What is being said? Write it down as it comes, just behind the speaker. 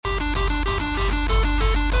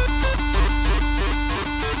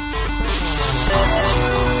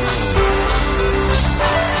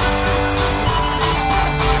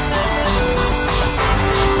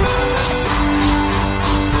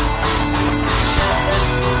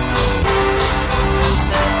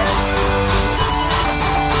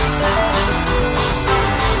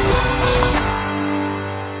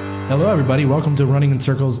Hello, everybody. Welcome to Running in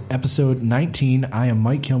Circles, episode 19. I am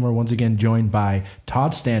Mike Kilmer, once again joined by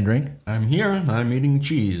Todd Standring. I'm here. I'm eating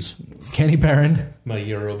cheese. Kenny Perrin. My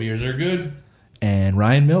Euro beers are good. And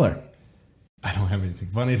Ryan Miller. I don't have anything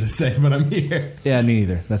funny to say, but I'm here. Yeah, me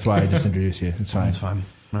neither. That's why I just introduced you. It's fine. It's fine.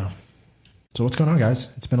 No. So what's going on,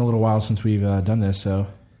 guys? It's been a little while since we've done this, so...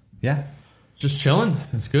 Yeah. Just chilling.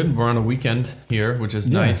 It's good. We're on a weekend here, which is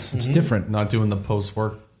nice. It's different. Not doing the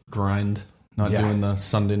post-work grind. Not doing the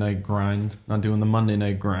Sunday night grind. Not doing the Monday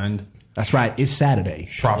night grind. That's right. It's Saturday.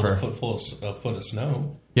 Proper. A foot of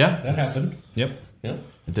snow. Yeah. That happened. Yep. Yep.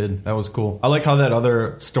 It did. That was cool. I like how that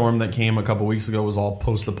other storm that came a couple weeks ago was all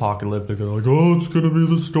post-apocalyptic. They're like, oh, it's going to be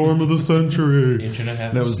the storm of the century. Inch and a half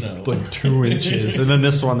And it of was snow. like 2 inches. And then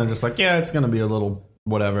this one, they're just like, yeah, it's going to be a little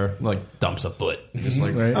whatever. Like, dumps a foot. Just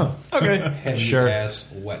like, Right. oh, okay. Heavy Sure.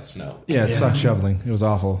 ass wet snow. Yeah, it sucked shoveling. It was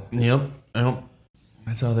awful. Yep.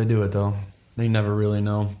 That's how they do it, though. They never really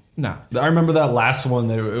know. Nah. I remember that last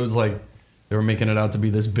one. It was like they were making it out to be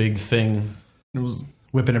this big thing. It was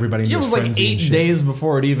Whipping everybody into it was like frenzy and 8 shit. days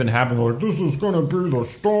before it even happened. Like, this is going to be the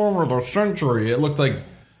storm of the century. It looked like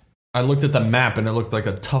I looked at the map and it looked like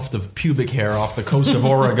a tuft of pubic hair off the coast of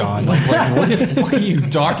Oregon. Like what are you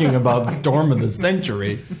talking about? Storm of the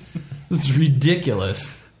century? This is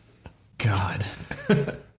ridiculous. God.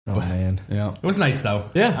 Oh, man. Yeah. It was nice, though.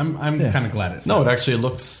 Yeah. I'm kind of glad it's No, it actually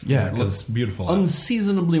looks it looks beautiful.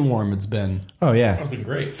 unseasonably warm. It's been. Oh, yeah. That's been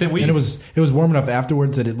great. And it was warm enough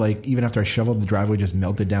afterwards that it, like, even after I shoveled, the driveway just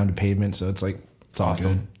melted down to pavement, so it's like, it's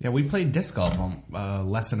Awesome. Yeah, we played disc golf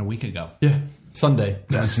less than a week ago. Yeah. Sunday.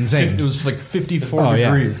 That's insane. It was like 54 Oh,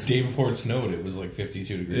 yeah. degrees. Day before it snowed, it was like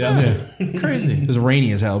 52 degrees. Yeah. Crazy. It was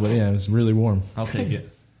rainy as hell, but yeah, it was really warm. I'll take it.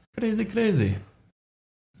 Crazy.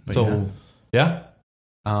 But So, yeah.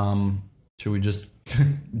 Should we just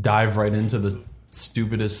dive right into the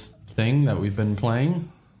stupidest thing that we've been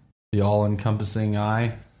playing? The all-encompassing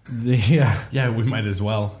eye. Yeah. Yeah, we might as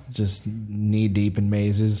well. Just knee deep in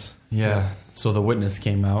mazes. Yeah. So The Witness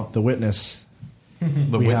came out. The Witness.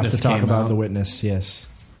 The We Witness have to talk came about out. The Witness, yes.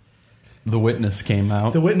 The Witness came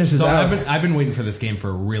out. The Witness is So out. I've been waiting for this game for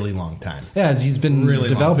a really long time. Yeah, he's been Really long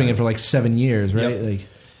developing time. it for like 7 years, right? Yep.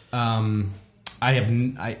 Like, I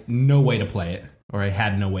have no way to play it, or I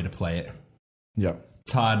had no way to play it. yep.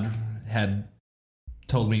 Todd had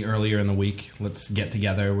told me earlier in the week, let's get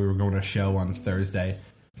together. We were going to a show on Thursday.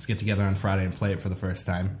 Let's get together on Friday and play it for the first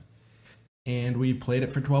time. And we played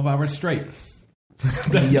it for 12 hours straight.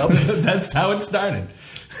 Yep. That's how it started.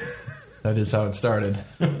 That is how it started.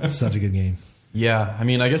 Such a good game. Yeah. I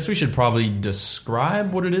mean, I guess we should probably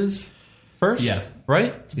describe what it is first. Yeah. Right?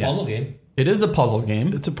 It's a puzzle game. It is a puzzle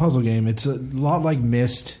game. It's a puzzle game. It's a lot like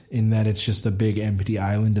Myst in that it's just a big empty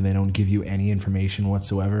island and they don't give you any information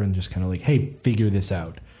whatsoever and just kind of like, hey, figure this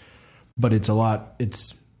out. But it's a lot,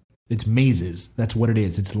 it's mazes. That's what it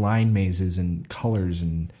is. It's line mazes and colors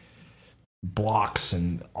and blocks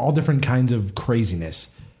and all different kinds of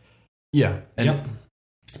craziness. Yeah. And Yep.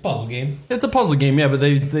 It's a puzzle game. It's a puzzle game, yeah, but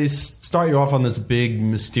they start you off on this big,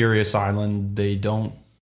 mysterious island. They don't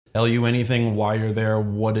tell you anything, why you're there,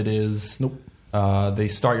 what it is. Nope. They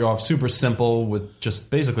start you off super simple with just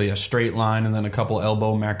basically a straight line and then a couple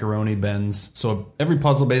elbow macaroni bends. So every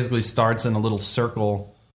puzzle basically starts in a little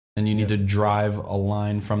circle, and you need to drive a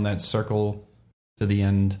line from that circle to the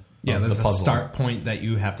end Yeah, of there's the a puzzle. start point that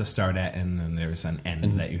you have to start at, and then there's an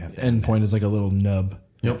end that you have to end Endpoint is like a little nub.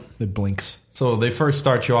 Yep. That blinks. So they first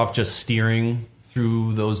start you off just steering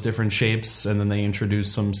through those different shapes, and then they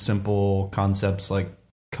introduce some simple concepts like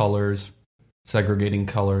colors. Segregating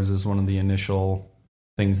colors is one of the initial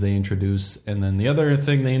things they introduce. And then the other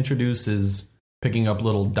thing they introduce is picking up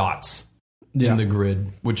little dots in the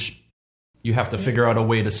grid, which you have to figure out a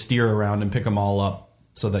way to steer around and pick them all up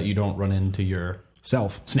so that you don't run into your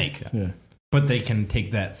Self. snake. Yeah. But they can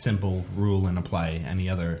take that simple rule and apply any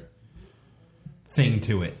other thing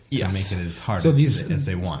to it to Yes. make it as hard So as, these as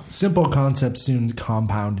they want. simple concepts soon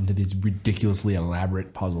compound into these ridiculously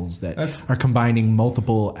elaborate puzzles that That's- are combining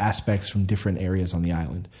multiple aspects from different areas on the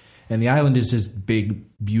island. And the island is this big,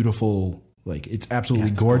 beautiful, like it's absolutely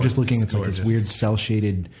Yeah, it's gorgeous gorgeous. looking. It's It's like this gorgeous. weird cell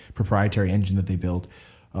shaded proprietary engine that they built.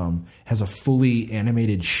 Has a fully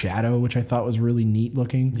animated shadow, which I thought was really neat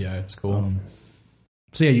looking. Yeah, it's cool.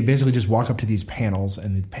 So yeah, you basically just walk up to these panels,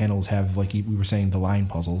 and the panels have, like we were saying, the line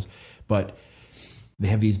puzzles, but they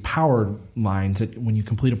have these power lines that when you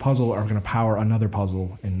complete a puzzle are going to power another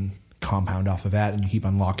puzzle and compound off of that, and you keep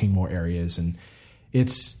unlocking more areas. And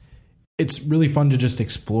it's really fun to just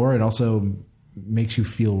explore. It also makes you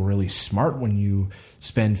feel really smart when you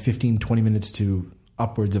spend 15, 20 minutes to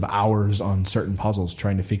upwards of hours on certain puzzles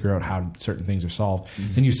trying to figure out how certain things are solved.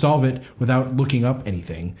 And you solve it without looking up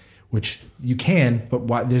anything, which you can, but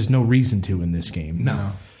why, there's no reason to in this game.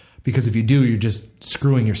 No. Because if you do, you're just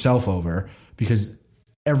screwing yourself over because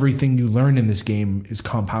everything you learn in this game is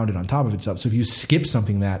compounded on top of itself. So if you skip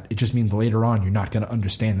something that, it just means later on you're not going to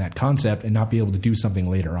understand that concept and not be able to do something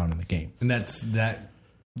later on in the game. And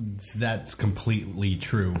that's completely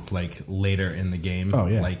true. Like later in the game, Oh,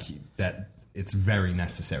 yeah. like that, it's very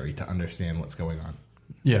necessary to understand what's going on.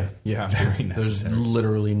 Yeah. Very There's necessary.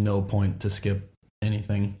 literally no point to skip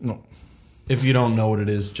anything. No. If you don't know what it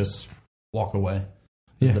is, just walk away.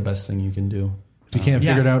 It's Yeah. the best thing you can do. If you can't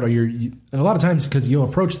Yeah. figure it out, or and a lot of times because you'll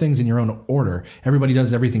approach things in your own order, everybody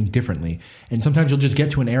does everything differently, and sometimes you'll just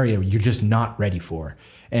get to an area you're just not ready for,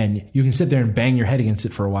 and you can sit there and bang your head against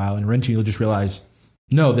it for a while, and eventually you'll just realize,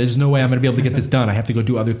 no, there's no way I'm going to be able to get this done. I have to go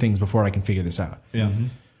do other things before I can figure this out. Yeah.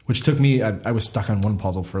 Which took me, I was stuck on one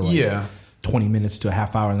puzzle for like Yeah. 20 minutes to a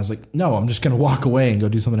half hour, and I was like, no, I'm just going to walk away and go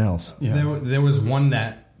do something else. Yeah. There was one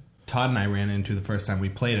that Todd and I ran into the first time we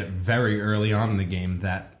played it very early on in the game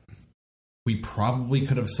that we probably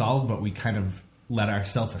could have solved, but we kind of let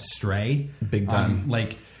ourselves astray. Big time.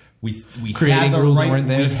 Like we Creating had the rules right, weren't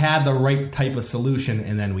there. we had the right type of solution,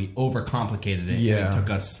 and then we overcomplicated it. Yeah. And it took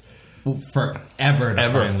us forever to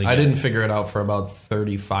finally. I get didn't it. figure it out for about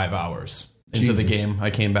 35 hours into the Jesus. game. I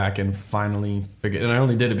came back and finally figured, and I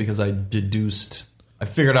only did it because I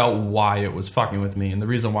figured out why it was fucking with me. And the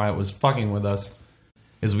reason why it was fucking with us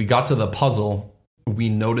is we got to the puzzle, we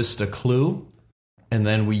noticed a clue, and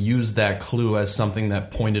then we used that clue as something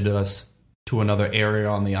that pointed us to another area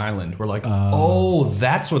on the island. We're like, oh,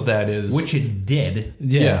 that's what that is. Which it did.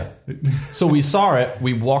 Yeah. So we saw it.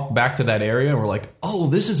 We walked back to that area and we're like, oh,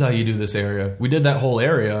 this is how you do this area. We did that whole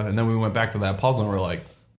area and then we went back to that puzzle and we're like,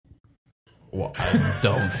 well, I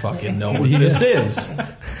don't fucking know what this is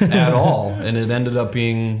at all. And it ended up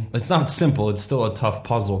being, it's not simple. It's still a tough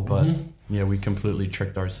puzzle, but yeah, we completely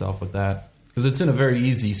tricked ourselves with that. Because it's in a very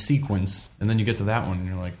easy sequence. And then you get to that one and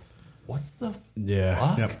you're like, what the Yeah.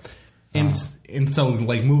 fuck? Yep. And so,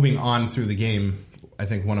 like, moving on through the game, I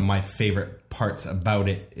think one of my favorite parts about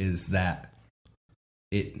it is that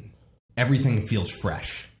everything feels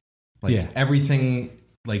fresh. Like, Yeah. everything,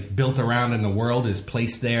 like, built around in the world is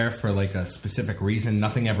placed there for, like, a specific reason.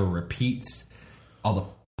 Nothing ever repeats. All the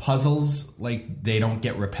puzzles, like, they don't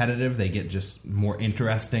get repetitive. They get just more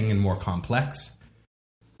interesting and more complex.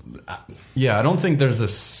 Yeah, I don't think there's a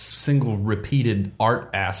single repeated art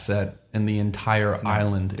asset in the entire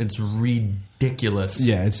island. It's ridiculous.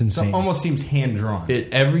 Yeah, it's So insane. it almost seems hand-drawn.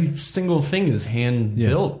 Every single thing is hand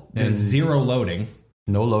built. There's zero loading.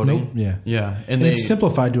 No loading. Nope. Yeah. Yeah. And it's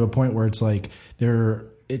simplified to a point where it's like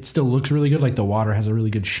it still looks really good. Like the water has a really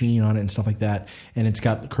good sheen on it and stuff like that. And it's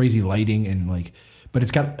got crazy lighting and like, but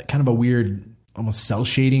it's got kind of a weird, almost cell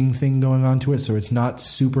shading thing going on to it. So it's not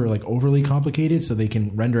super like overly complicated. So they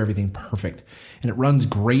can render everything perfect. And it runs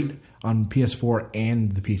great on PS4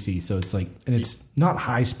 and the PC. So it's like, and it's not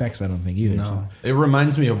high specs, I don't think either. No. It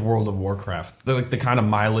reminds me of World of Warcraft. The kind of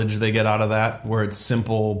mileage they get out of that, where it's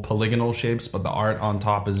simple polygonal shapes, but the art on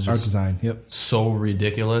top is Art just design. Yep. so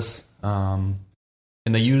ridiculous.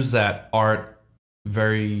 And they use that art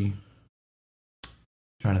very,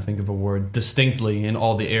 trying to think of a word, distinctly in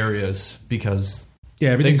all the areas, because Yeah.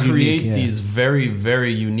 they Everything's create unique, yeah. these very,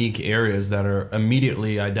 very unique areas that are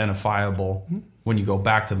immediately identifiable when you go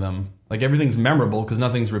back to them. Like everything's memorable because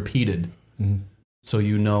nothing's repeated. So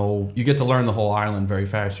you get to learn the whole island very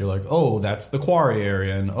fast. You're like, oh, that's the quarry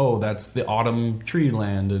area, and oh, that's the autumn tree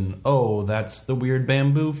land, and oh, that's the weird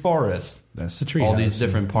bamboo forest. That's the tree. All these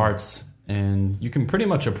different parts, and you can pretty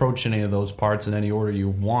much approach any of those parts in any order you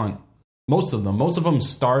want. Most of them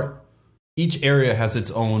start. Each area has its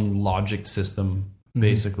own logic system,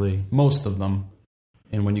 basically. Most of them,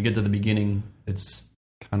 and when you get to the beginning, it's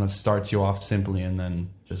kind of starts you off simply, and then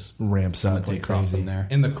just ramps kind up of like takes off crazy. from there.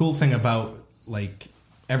 And the cool thing about like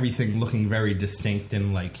everything looking very distinct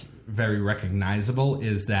and like very recognizable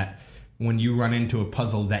is that when you run into a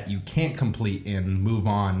puzzle that you can't complete and move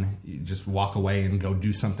on, you just walk away and go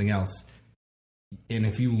do something else. And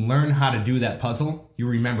if you learn how to do that puzzle, you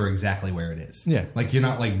remember exactly where it is. Yeah. Like you're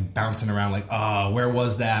not like bouncing around like, oh, where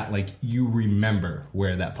was that? Like you remember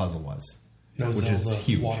where that puzzle was. No Which is Zelda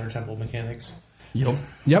huge. Water temple mechanics. Yep.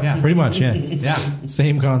 Yep. Yeah. Pretty much. Yeah. Yeah.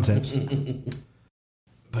 Same concepts.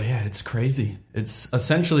 But yeah, it's crazy. It's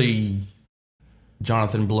essentially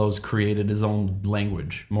Jonathan Blows created his own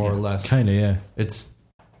language, more or less. Kind of. Yeah.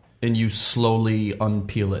 And you slowly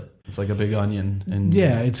unpeel it. It's like a big onion. And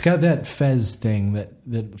Yeah, it's got that Fez thing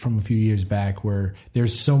that from a few years back where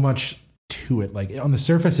there's so much to it. Like on the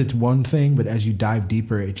surface, it's one thing, but as you dive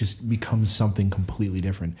deeper, it just becomes something completely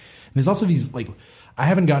different. And there's also these like I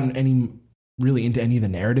haven't gotten any really into any of the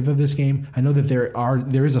narrative of this game. I know that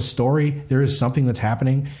there is a story, there is something that's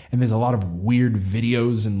happening, and there's a lot of weird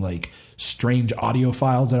videos and like strange audio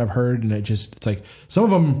files that I've heard, and it's like some of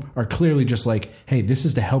them are clearly just like, hey, this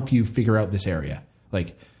is to help you figure out this area.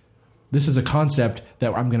 Like, this is a concept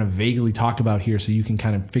that I'm going to vaguely talk about here so you can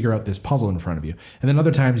kind of figure out this puzzle in front of you. And then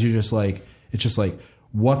other times you're just like, it's just like,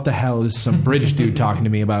 what the hell is some British dude talking to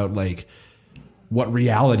me about like what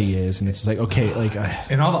reality is? And it's just like, okay, like,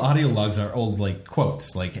 and all the audio logs are old like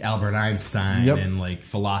quotes, like Albert Einstein Yep. and like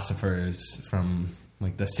philosophers from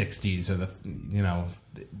like the 60s or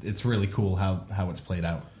it's really cool how it's played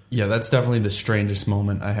out. Yeah, that's definitely the strangest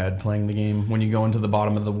moment I had playing the game. When you go into the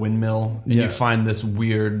bottom of the windmill and Yeah. you find this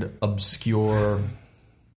weird, obscure,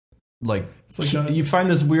 like like you find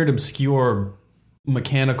this weird, obscure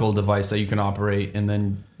mechanical device that you can operate, and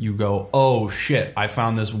then you go, oh shit, I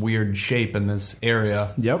found this weird shape in this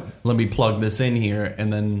area. yep, Let me plug this in here,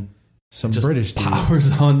 and then some just British dude.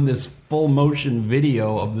 powers on this full motion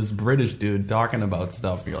video of this British dude talking about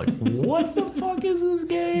stuff. You're like, what the fuck is this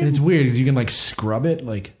game? And it's weird because you can like scrub it,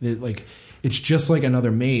 like it's just like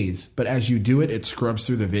another maze, but as you do it, it scrubs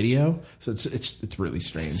through the video, so it's really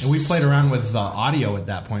strange. And we played around with the audio at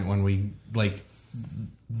that point when we like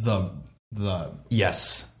the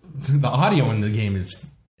Yes. the audio in the game is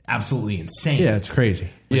absolutely insane. Yeah, it's crazy.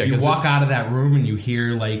 Yeah, You 'cause walk out of that room and you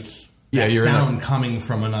hear like Yeah, that you're in sound coming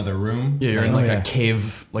from another room. Yeah, you're in like yeah. a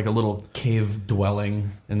cave, like a little cave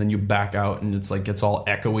dwelling, and then you back out and it's like it's all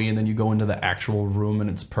echoey, and then you go into the actual room and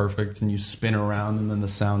it's perfect, and you spin around, and then the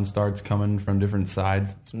sound starts coming from different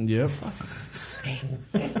sides. It's Yep.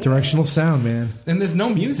 Directional sound, man. And there's no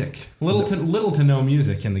music. Little to no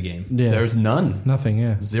music in the game. Yeah. There's none. nothing,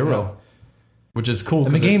 yeah. Zero. Which is cool.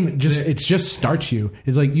 And the 'cause game it- just starts you.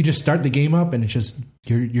 It's like you just start the game up and it's just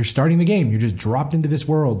you're starting the game. You're just dropped into this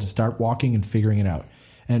world to start walking and figuring it out.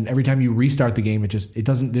 And every time you restart the game, it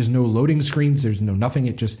doesn't there's no loading screens, there's no nothing.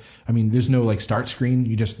 There's no like start screen.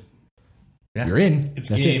 You're in. It's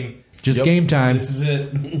That's game. it. Just Yep. game time. This is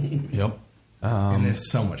it. Yep. And there's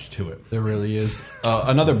so much to it. There really is.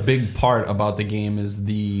 Another big part about the game is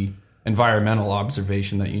the environmental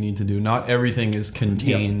observation that you need to do. Not everything is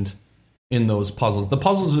contained in those puzzles. The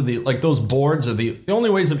puzzles are those boards are the only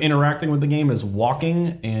ways of interacting with the game is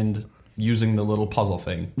walking and using the little puzzle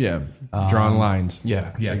thing. Yeah. Drawn lines.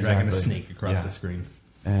 Yeah, Yeah, exactly. dragging a snake across Yeah. the screen.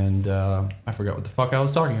 And I forgot what the fuck I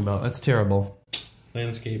was talking about. That's terrible.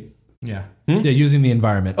 Landscape. Yeah. Yeah, using the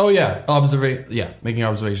environment. Oh yeah, making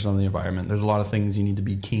observation on the environment. There's a lot of things you need to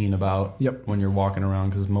be keen about Yep. when you're walking around,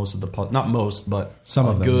 because most of the not most, but Some a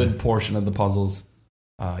of them, good yeah. portion of the puzzles,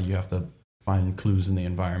 you have to find clues in the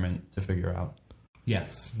environment to figure out.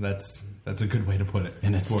 Yes, that's a good way to put it.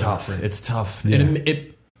 And it's For- tough. for- It's tough. Yeah.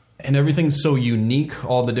 And everything's so unique,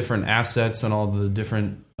 all the different assets and all the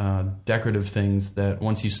different decorative things, that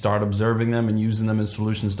once you start observing them and using them as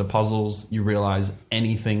solutions to puzzles, you realize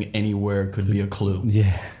anything anywhere could be a clue.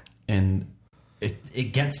 Yeah. And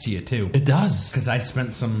it gets to you too. it does. Because I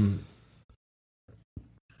spent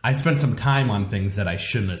some time on things that I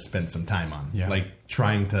shouldn't have spent some time on. Yeah. Like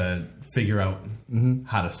trying to figure out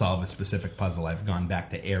how to solve a specific puzzle. I've gone back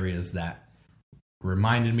to areas that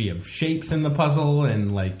reminded me of shapes in the puzzle,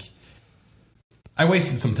 and like I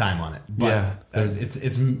wasted some time on it. But Yeah.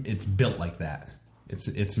 it's built like that.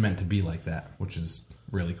 It's meant to be like that, which is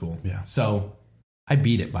really cool. Yeah. So I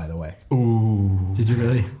beat it, by the way. Ooh. Did you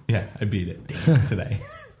really? Yeah, I beat it today.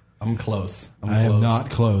 I'm close. I am not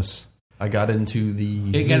close. I got into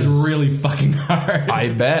the... It gets really fucking hard. I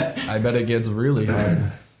bet it gets really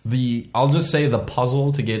hard. I'll just say the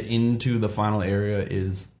puzzle to get into the final area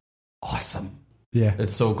is awesome. Yeah.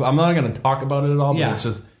 It's so cool. I'm not going to talk about it at all, Yeah. but it's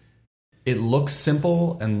just, it looks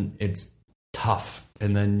simple and it's tough.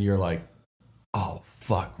 And then you're like, oh,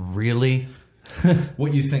 fuck, really?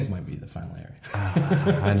 What you think might be the final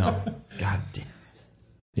area. I know. God damn.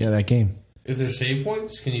 Yeah, that game. Is there save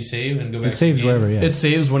points? Can you save and go back? It saves to the game? wherever, yeah. It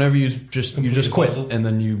saves whenever you just Complete the quit, puzzle? and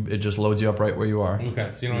then it just loads you up right where you are.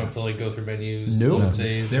 Okay, so you don't have to like go through menus. Nope. load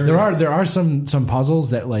saves. There are some puzzles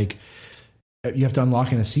that like you have to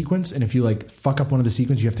unlock in a sequence, and if you like fuck up one of the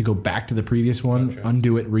sequence, you have to go back to the previous one, Gotcha.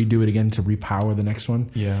 undo it, redo it again to repower the next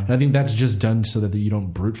one. Yeah. And I think that's just done so that you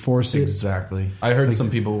don't brute force it. Exactly. I heard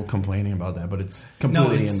some people complaining about that, but it's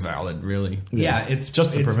completely invalid, really. Yeah, it's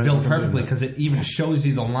Just to it's prevent built you from doing perfectly that. because it even shows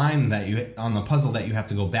you the line that you on the puzzle that you have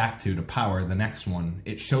to go back to power the next one.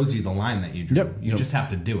 It shows you the line that you drew. Yep. You just have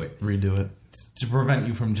to do it Redo it. to prevent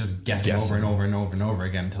you from just guessing Guessing. over and over and over and over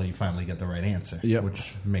again until you finally get the right answer. Yep.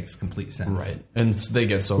 Which makes complete sense. Right. And they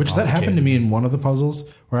get so Which that happened to me in one of the puzzles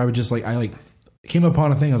where I would just like I came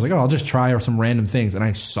upon a thing. I was like, oh, I'll just try some random things, and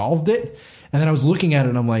I solved it. And then I was looking at it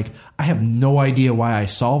and I'm like, I have no idea why I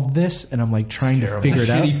solved this. And I'm like trying to figure It's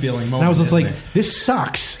a it out. shitty feeling And I was just moment, like, isn't it? this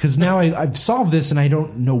sucks because now I've solved this and I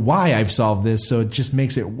don't know why I've solved this. So it just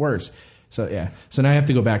makes it worse. So yeah. So now I have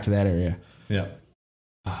to go back to that area. Yeah.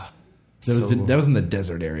 That was in the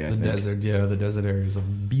desert area. I The think. desert, yeah, the desert area is a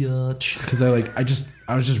bitch. Because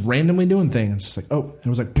I was just randomly doing things. Just like, oh, and it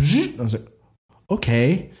was like, I was like,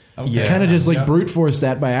 okay. Yeah. I kind of just like Yeah. brute forced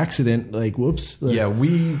that by accident. Like, whoops. Yeah,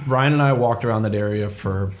 Ryan and I walked around that area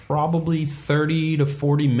for probably 30 to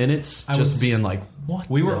 40 minutes, just being like, what?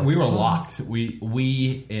 We were the fuck? locked.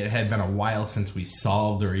 It had been a while since we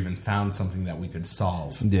solved or even found something that we could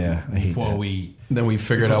solve. Yeah, I hate Before that. we Then we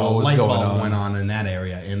figured before out the what was light going bulb on. went on in that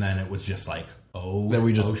area, and then it was just like, Then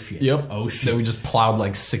we just, oh shit, yep. oh shit. Then we just plowed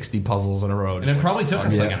like 60 puzzles in a row. and just it probably took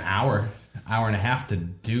us yeah. like an hour and a half to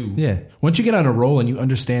do. Yeah. Once you get on a roll and you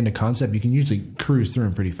understand a concept, you can usually cruise through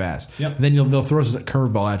them pretty fast. Yep. Then they'll throw a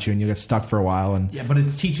curveball at you and you'll get stuck for a while. And Yeah, but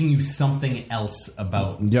it's teaching you something else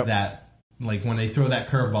about Yep. that. Like when they throw that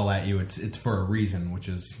curveball at you, it's for a reason, which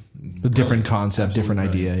is the different concept, different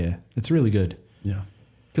idea. Yeah. It's really good. Yeah.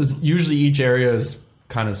 Because usually each area is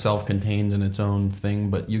kind of self-contained in its own thing,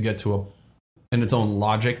 but you get to in its own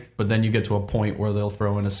logic, but then you get to a point where they'll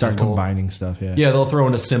throw in a Start symbol. combining stuff. Yeah. Yeah, they'll throw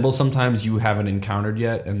in a symbol sometimes you haven't encountered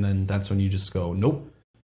yet, and then that's when you just go, nope,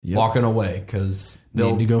 Yep. walking away, because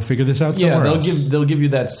Need to go figure this out somewhere else. they'll give you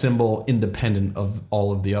that symbol independent of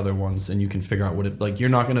all of the other ones, and you can figure out what it like. You're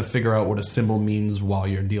not going to figure out what a symbol means while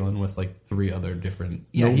you're dealing with like 3 other different.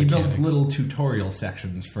 Yeah, he mechanics. builds little tutorial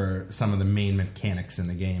sections for some of the main mechanics in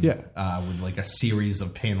the game. Yeah. With like a series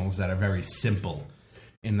of panels that are very simple,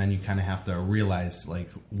 and then you kind of have to realize like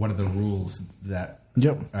what are the rules that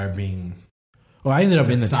Yep. are being. Well, I ended up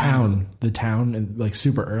in Assignment. the town, and like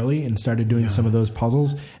super early, and started doing some of those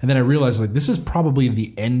puzzles. And then I realized like this is probably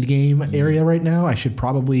the end game area right now. I should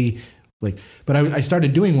probably like, but I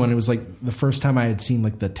started doing one. It was like the first time I had seen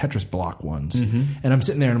like the Tetris block ones, and I'm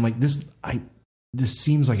sitting there and I'm like, this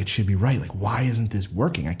seems like it should be right. Like, why isn't this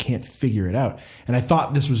working? I can't figure it out. And I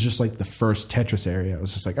thought this was just like the first Tetris area. I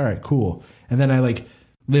was just like, all right, cool. And then I like.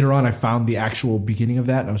 Later on, I found the actual beginning of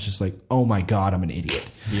that, and I was just like, "Oh my god, I'm an idiot."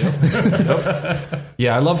 Yep.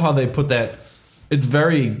 Yeah, I love how they put that. It's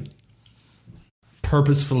very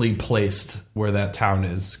purposefully placed where that town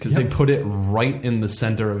is, because they put it right in the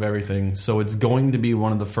center of everything. So it's going to be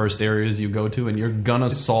one of the first areas you go to, and you're gonna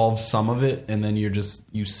solve some of it, and then you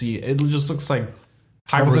see it just looks like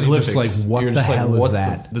hieroglyphics. Just like, what You're the just like, hell is what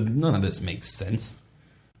that? None of this makes sense.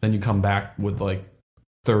 Then you come back with like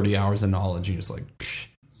 30 hours of knowledge. You're just like, psh,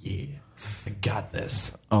 yeah, I got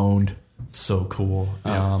this. Owned. So cool.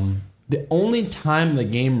 The only time the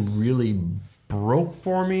game really broke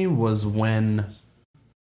for me was when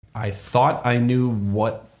I thought I knew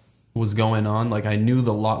what was going on. Like I knew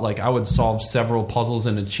the lot. Like I would solve several puzzles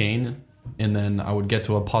in a chain, and then I would get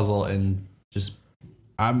to a puzzle and just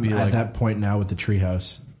I'm be at like- that point now with the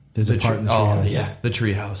treehouse. There's a part in the oh treehouse. yeah, the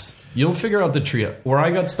treehouse. You'll figure out the tree. Where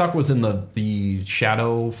I got stuck was in the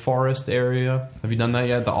shadow forest area. Have you done that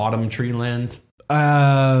yet? The autumn tree land.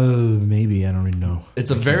 Maybe I don't even know.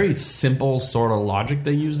 It's a very simple sort of logic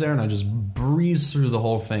they use there, and I just breezed through the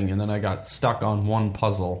whole thing, and then I got stuck on one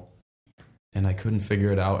puzzle, and I couldn't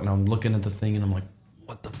figure it out, and I'm looking at the thing, and I'm like,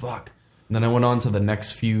 what the fuck? And then I went on to the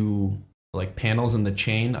next few like panels in the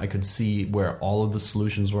chain. I could see where all of the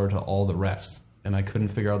solutions were to all the rest, and I couldn't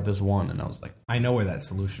figure out this one, and I was like, I know where that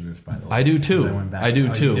solution is, by the way. I do too. 'Cause went back. I do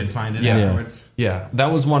Oh, too. You did find it Yeah. afterwards. Yeah,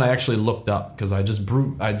 that was one I actually looked up because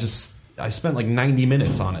I spent like 90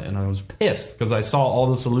 minutes on it, and I was pissed because I saw all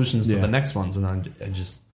the solutions to Yeah. the next ones, and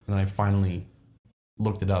I finally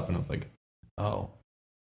looked it up, and I was like, oh,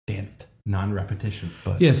 damn it. Non-repetition.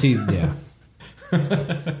 Yeah, see, yeah.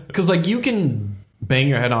 Because like you can bang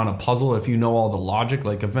your head on a puzzle if you know all the logic,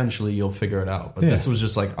 like eventually you'll figure it out. But Yeah. this was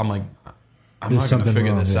just like, I'm like, I'm There's not going to something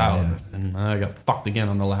figure wrong, this yeah, out. yeah. And I got fucked again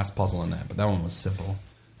on the last puzzle in that, but that one was simple.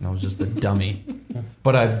 And I was just a dummy.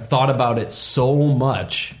 But I thought about it so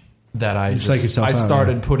much that I psych yourself out,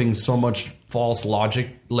 started putting so much false logic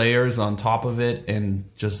layers on top of it and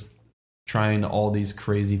just trying all these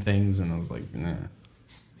crazy things. And I was like, nah,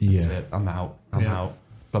 that's Yeah. it. I'm out. I'm Yeah. out.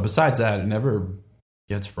 But besides that, it never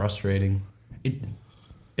gets frustrating.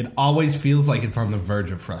 It always feels like it's on the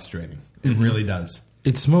verge of frustrating. It really does.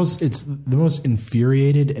 It's the most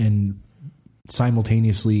infuriated and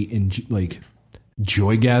simultaneously like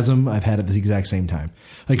joygasm I've had at the exact same time.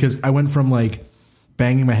 Like, because I went from like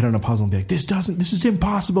banging my head on a puzzle and be like, this is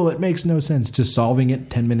impossible, it makes no sense, to solving it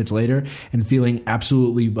 10 minutes later and feeling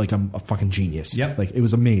absolutely like I'm a fucking genius. Yep. Like, it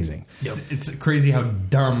was amazing. It's crazy how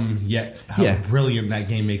dumb yet how Yeah. brilliant that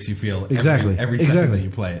game makes you feel. Exactly. Every second Exactly. that you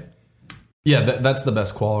play it. Yeah, that's the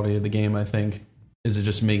best quality of the game, I think, is it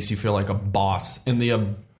just makes you feel like a boss. And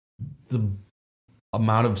the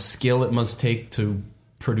amount of skill it must take to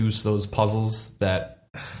produce those puzzles that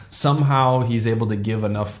somehow he's able to give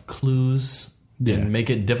enough clues and make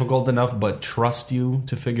it difficult enough, but trust you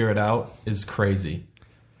to figure it out is crazy.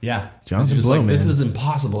 Yeah. Jonathan Just Blow, like, man. this is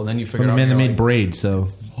impossible. And then you figure From out the man that you're made like, Braid, so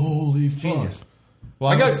holy fuck. Genius.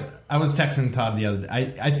 Well, I was texting Todd the other day.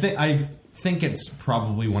 I think it's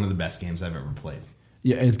probably one of the best games I've ever played.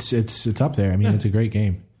 yeah, it's up there. I mean, it's a great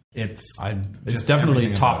game. It's It's definitely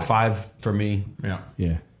everything top about it. 5 for me Yeah.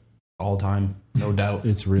 Yeah, all time, no doubt.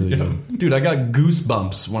 it's really good. Dude, I got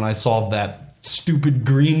goosebumps when I solved that stupid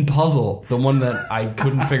green puzzle, the one that I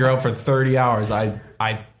couldn't figure out for 30 hours. I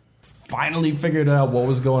finally figured out what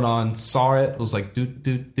was going on, saw it, was like,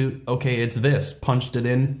 dude, okay, it's this. Punched it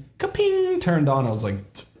in, ka-ping, turned on. I was like,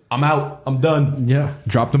 I'm out, I'm done. Yeah,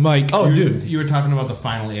 drop the mic. Oh, dude. You were talking about the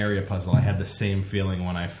final area puzzle. I had the same feeling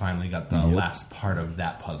when I finally got the last part of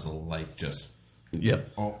that puzzle. Like, just... Yep.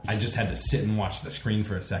 Oh, I just had to sit and watch the screen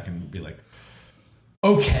for a second and be like,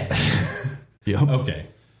 okay. Yep. Okay.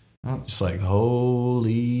 Just like,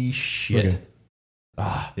 holy shit. Okay.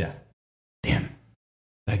 Yeah. Damn.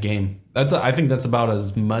 That game. I think that's about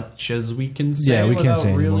as much as we can say. Yeah, we can't without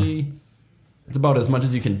say anymore. really. It's about as much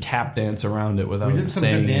as you can tap dance around it without We did some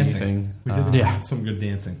saying good dancing. anything. We did Yeah. some good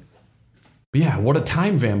dancing. But yeah, what a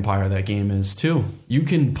time vampire that game is too. You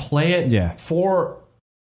can play it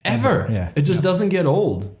forever. Yeah. It just doesn't get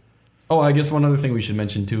old. Oh, I guess one other thing we should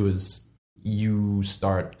mention too is you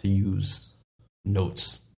start to use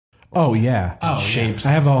notes, Oh yeah. shapes.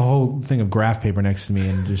 I have a whole thing of graph paper next to me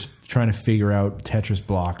and just trying to figure out Tetris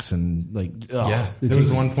blocks and like. Yeah. There was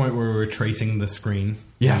one point where we were tracing the screen.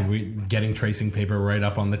 Yeah. We getting tracing paper right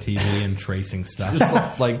up on the TV and tracing stuff.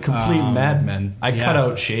 Just like complete madmen. I yeah. cut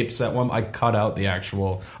out shapes at one. I cut out the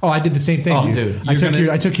actual. Oh, I did the same thing. Oh, You- dude,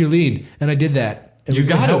 I took your lead and I did that. You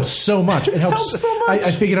got it. it. Helped so much. It helps helped so much.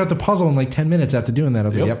 I figured out the puzzle in like 10 minutes after doing that. I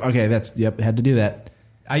was like, Yep. yep, okay, had to do that.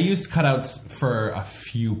 I used cutouts for a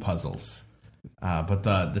few puzzles, but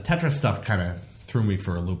the Tetris stuff kind of threw me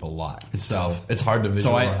for a loop a lot. It's tough. It's hard to So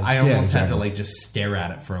visualize. I almost had to exactly. like just stare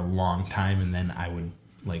at it for a long time, and then I would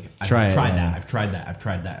like I've Try it, tried yeah. that. I've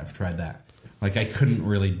tried that. Like I couldn't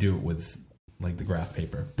really do it with like the graph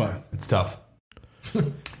paper, but It's tough.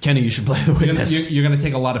 Kenny, you should play The you're gonna, Witness. you're gonna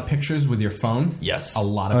take a lot of pictures with your phone. Yes. A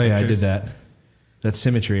lot of Oh pictures. yeah, I did that. That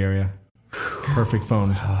symmetry area. Perfect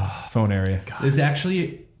phone area. There's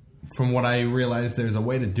actually, from what I realized, there's a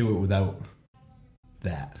way to do it without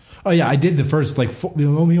that. Oh yeah, I did the first the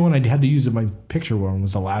only one I had to use in my picture one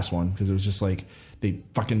was the last one because it was just like they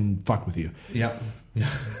fucking fuck with you. Yep.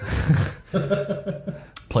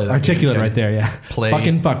 Play that Articulate game, right there, yeah. Play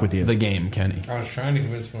fucking fuck with you. the game, Kenny. I was trying to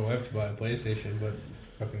convince my wife to buy a PlayStation, but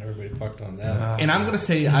fucking everybody fucked on that. And I'm gonna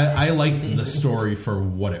say I liked the story for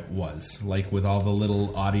what it was, like with all the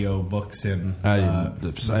little audio books and I have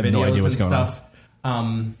no videos idea what's and going on. stuff.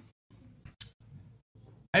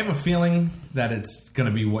 I have a feeling that it's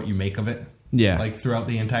gonna be what you make of it. Yeah. Like throughout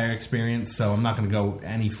the entire experience, so I'm not going to go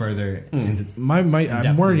any further Hmm. into I'm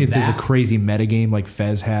depth worried in if there's a that. crazy metagame like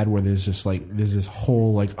Fez had where there's just like there's this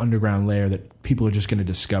whole like underground layer that people are just going to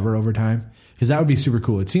discover over time because that would be super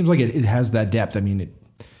cool. It seems like it has that depth. I mean,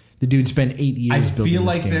 the dude spent 8 years I building feel this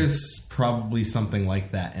like game. there's probably something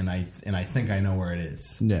like that, and I think I know where it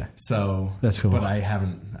is. Yeah. So That's cool. but I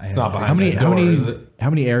haven't. It's not behind How many that door, is it? how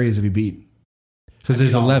many areas have you beat? Because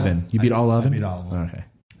there's beat all of 11. them. You beat all 11? I beat all of them. Okay.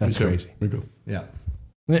 That's Me too. crazy. Me too. Yeah.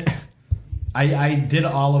 I did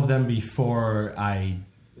all of them before I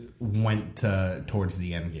went towards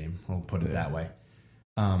the end game. I'll put it that way.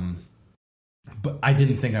 But I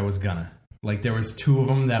didn't think I was gonna. Like there was 2 of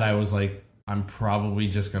them that I was like, I'm probably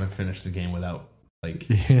just gonna finish the game without like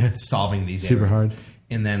Yeah. solving these Super areas. hard.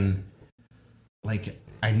 And then like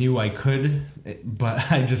I knew I could,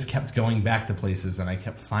 but I just kept going back to places and I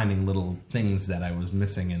kept finding little things that I was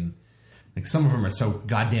missing, and like some of them are so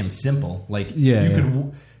goddamn simple. Like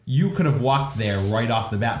you could have walked there right off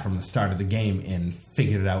the bat from the start of the game and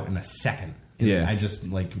figured it out in a second. And Yeah. I just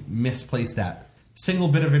like misplaced that single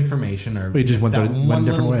bit of information, or you just missed went that one one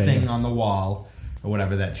different little way, thing yeah. on the wall or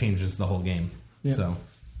whatever that changes the whole game. Yeah. So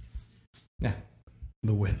yeah.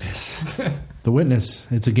 The Witness. The Witness.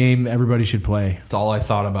 It's a game everybody should play. It's all I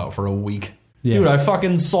thought about for a week. Yeah. Dude, I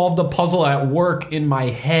fucking solved a puzzle at work in my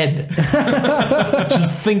head.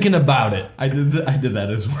 Just thinking about it. I did that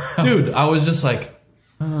as well. Dude, I was just like,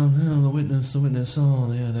 oh, no, the witness.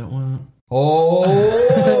 Oh, yeah, that one.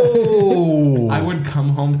 Oh. I would come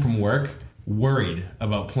home from work worried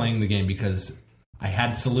about playing the game because I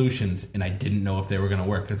had solutions, and I didn't know if they were going to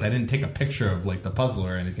work because I didn't take a picture of like the puzzle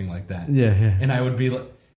or anything like that. Yeah, yeah. And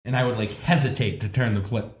I would like hesitate to turn the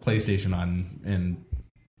PlayStation on, and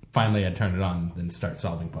finally I'd turn it on and start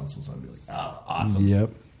solving puzzles. I'd be like, oh, awesome.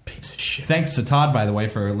 Yep. Piece of shit. Thanks to Todd, by the way,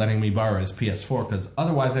 for letting me borrow his PS4 because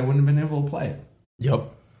otherwise I wouldn't have been able to play it. Yep.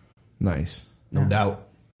 Nice. No doubt.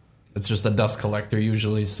 It's just a dust collector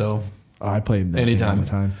usually, so I play that Anytime. all the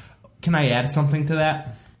time. Can I add something to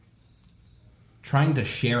that? Trying to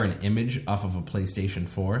share an image off of a PlayStation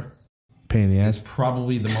 4 Pain in the is ass.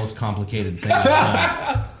 probably the most complicated thing I've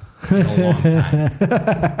done in a long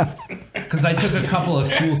time. Because I took a couple of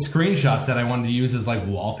cool screenshots that I wanted to use as like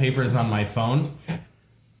wallpapers on my phone.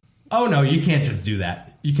 Oh no, you can't just do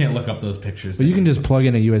that. You can't look up those pictures. But you can just plug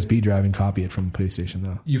in a USB drive and copy it from PlayStation,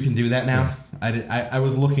 though. You can do that now? Yeah. I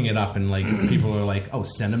was looking it up, and like people are like, oh,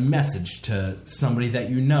 send a message to somebody that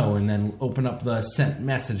you know, and then open up the sent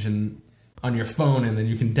message and on your phone, and then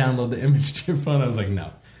you can download the image to your phone. I was like,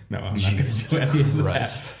 no, I'm not going to do any of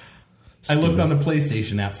that. I looked on the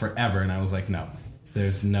PlayStation app forever, and I was like, no,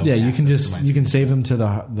 there's no. Yeah, you can access to my you can save them to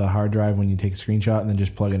the hard drive when you take a screenshot, and then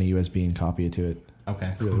just plug in a USB and copy it to it.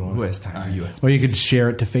 Okay. Who has time for USB? Or you could share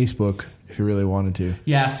it to Facebook if you really wanted to.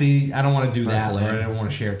 Yeah, see, I don't want to do That's that, or lame. I don't want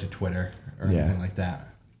to share it to Twitter or anything like that.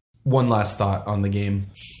 One last thought on the game.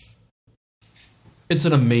 It's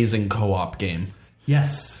an amazing co-op game.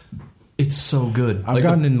 Yes. It's so good. I've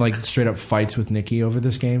gotten in like straight up fights with Nikki over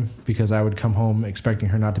this game because I would come home expecting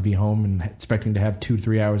her not to be home and expecting to have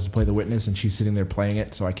 2-3 hours to play The Witness, and she's sitting there playing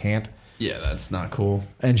it, so I can't. Yeah, that's not cool.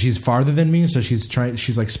 And she's farther than me, so she's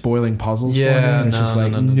like spoiling puzzles for me. Yeah, And it's no, just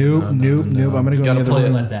like, no. nope. I'm gonna go in Gotta the other play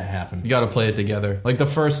room. Let that happen. You got to play it together. Like the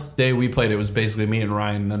first day we played, it was basically me and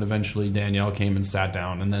Ryan, and then eventually Danielle came and sat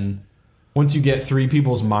down. And then once you get three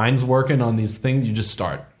people's minds working on these things, you just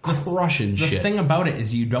start crushing The shit. thing about it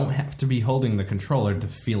is you don't have to be holding the controller to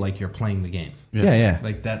feel like you're playing the game. Yeah.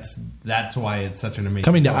 Like that's why it's such an amazing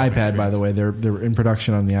Coming to co-op iPad, by experience. the way, they're in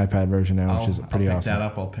production on the iPad version now, which is pretty I'll pick awesome. that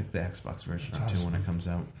up. I'll pick the Xbox version up too when it comes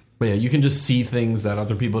out. But yeah, you can just see things that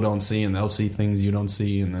other people don't see, and they'll see things you don't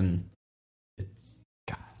see, and then it's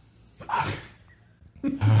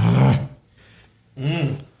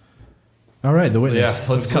All right, The Witness.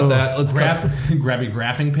 yeah. Let's cut that. Let's Grab your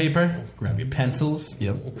graphing paper. Grab your pencils.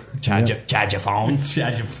 Yep. Charge your phones.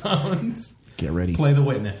 Charge your phones. Get ready. Play The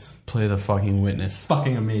Witness. Play the fucking Witness.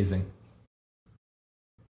 Fucking amazing.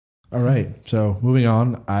 All right, so moving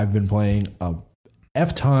on, I've been playing a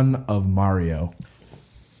F-ton of Mario.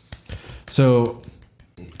 So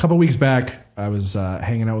a couple weeks back, I was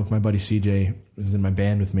hanging out with my buddy CJ, who was in my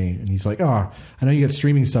band with me, and he's like, "Oh, I know you got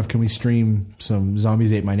streaming stuff. Can we stream some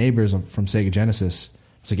Zombies Ate My Neighbors from Sega Genesis?" I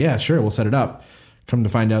was like, "Yeah, sure, we'll set it up." Come to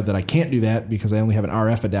find out that I can't do that because I only have an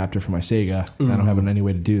RF adapter for my Sega. And I don't have any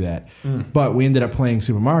way to do that. But we ended up playing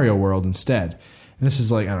Super Mario World instead. And this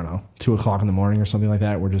is like, I don't know, 2 o'clock in the morning or something like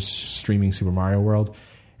that. We're just streaming Super Mario World.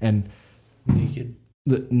 And Naked.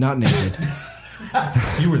 not naked.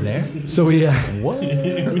 You were there? So we,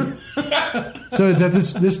 so it's at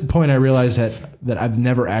this point I realized that I've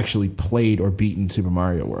never actually played or beaten Super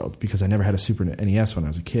Mario World because I never had a Super NES when I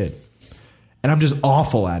was a kid. And I'm just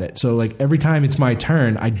awful at it. So like every time it's my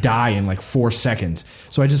turn, I die in like 4 seconds.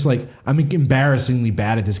 So I just like, I'm embarrassingly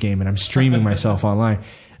bad at this game and I'm streaming myself online.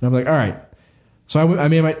 And I'm like, all right. So I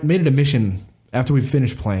made it a mission after we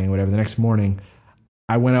finished playing, whatever, the next morning.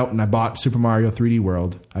 I went out and I bought Super Mario 3D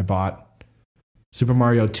World. I bought Super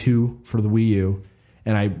Mario 2 for the Wii U.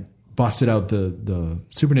 And I busted out the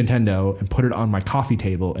Super Nintendo and put it on my coffee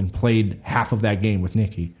table and played half of that game with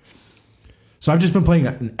Nikki. So I've just been playing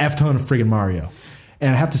an F-ton of friggin' Mario.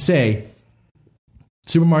 And I have to say,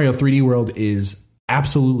 Super Mario 3D World is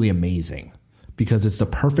absolutely amazing because it's the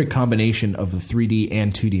perfect combination of the 3D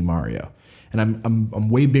and 2D Mario. And I'm a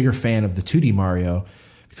way bigger fan of the 2D Mario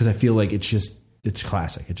because I feel like it's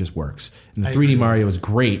classic. It just works. And the 3D Mario is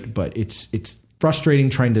great, but it's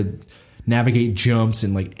frustrating trying to navigate jumps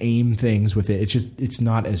and like aim things with it. It's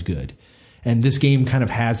not as good. And this game kind of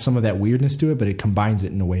has some of that weirdness to it, but it combines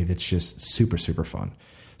it in a way that's just super, super fun.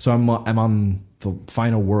 So I'm on the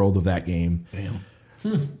final world of that game. Damn.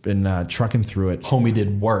 Been trucking through it. Homie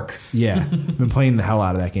did work. Yeah. Been playing the hell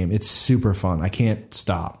out of that game. It's super fun. I can't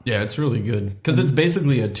stop. Yeah, it's really good. Because it's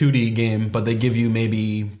basically a 2D game, but they give you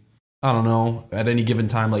maybe, I don't know, at any given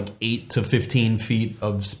time, like 8 to 15 feet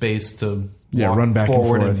of space to walk run back and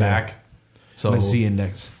forward forth, and back. So My Z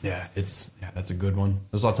index. yeah, that's a good one.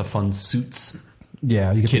 There's lots of fun suits.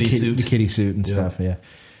 Yeah, you get Kitty suit. the kitty suit and stuff. Yeah,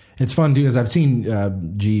 it's fun too because I've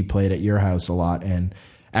seen G play it at your house a lot, and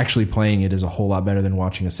actually playing it is a whole lot better than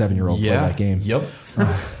watching a 7-year-old play that game. Yep.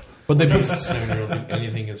 But they put 7-year-old do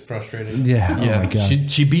anything is frustrating. Yeah. Oh my god.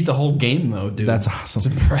 She beat the whole game though, dude. That's awesome.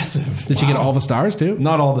 It's impressive. Did she get all the stars too?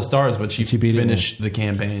 Not all the stars, but she beat it, finished the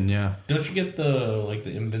campaign. Yeah. Don't you get the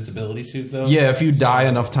invincibility suit though? Yeah, if you die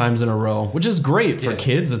enough times in a row, which is great for Yeah.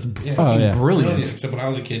 kids. It's Yeah. fucking Oh, yeah. brilliant. Except when I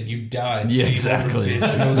was a kid, you died. Yeah, Game over, exactly. bitch. No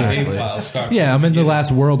Exactly. save file stuck. Yeah, I'm in the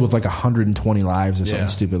last world with like 120 lives or something Yeah.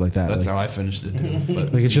 stupid like that. That's like, how I finished it too.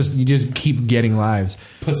 But like it's just you just keep getting lives,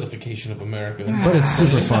 Pussification of America. but it's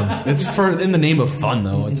super fun. it's for in the name of fun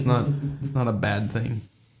though. It's not a bad thing.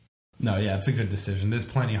 No, yeah, it's a good decision. There's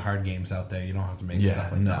plenty of hard games out there. You don't have to make Yeah,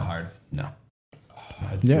 stuff like no. that hard. No.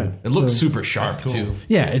 It's Yeah. good. It looks So- super sharp That's cool. too.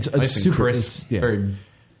 Yeah, it's Nice and super crisp. It's, yeah. Very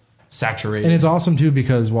saturated. And it's awesome too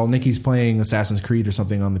because while Nikki's playing Assassin's Creed or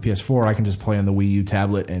something on the PS4, I can just play on the Wii U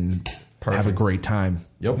tablet and have a Perfect. great time.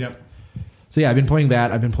 Yep. So yeah, I've been playing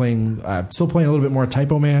that. I've been playing, still playing a little bit more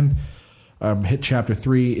Typo Man. Hit chapter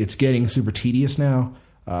 3. It's getting super tedious now.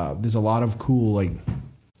 There's a lot of cool like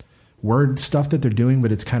word stuff that they're doing,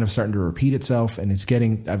 but it's kind of starting to repeat itself, and it's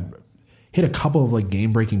getting. I've hit a couple of like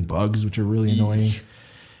game breaking bugs, which are really annoying.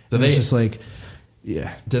 Do It's they just like,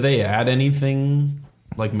 yeah. do they add anything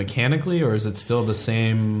like mechanically, or is it still the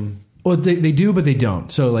same? Well, they do, but they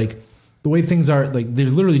don't. So like the way things are, like they're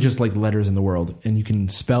literally just like letters in the world, and you can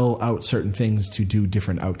spell out certain things to do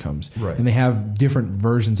different outcomes. Right. And they have different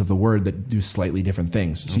versions of the word that do slightly different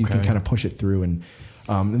things, so you can Okay. kind of push it through. And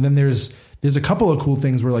then there's a couple of cool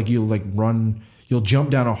things where like you'll jump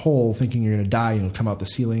down a hole thinking you're gonna die, and you'll come out the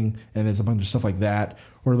ceiling, and there's a bunch of stuff like that.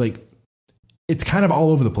 Or like it's kind of all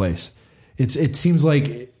over the place. It seems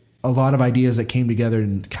like a lot of ideas that came together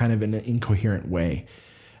in kind of an incoherent way.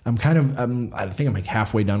 I think I'm like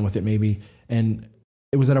halfway done with it maybe. And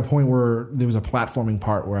it was at a point where there was a platforming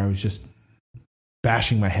part where I was just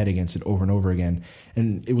bashing my head against it over and over again.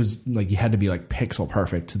 And it was like, you had to be like pixel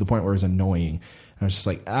perfect to the point where it was annoying. And I was just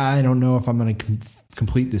like, I don't know if I'm going to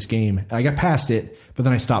complete this game. And I got past it, but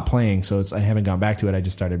then I stopped playing. So I haven't gone back to it. I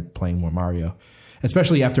just started playing more Mario.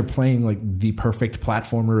 Especially after playing like the perfect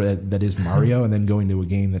platformer that is Mario, and then going to a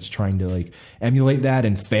game that's trying to like emulate that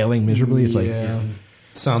and failing miserably. It's like,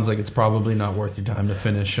 Sounds like it's probably not worth your time to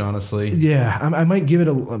finish, honestly. yeah, I might give it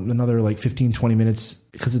another like 15, 20 minutes,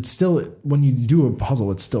 because it's still, when you do a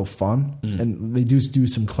puzzle, it's still fun, and they do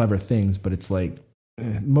some clever things, but it's like, I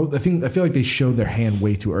feel like they showed their hand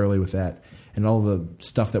way too early with that, and all the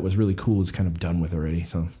stuff that was really cool is kind of done with already.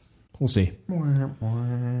 So we'll see.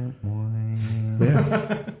 But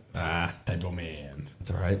yeah. Typo Man.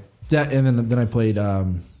 It's all right. That, and then I played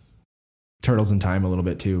Turtles in Time a little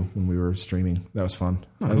bit too when we were streaming. That was fun.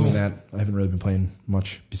 Other than that, I haven't really been playing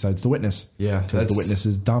much besides The Witness. Yeah, because The Witness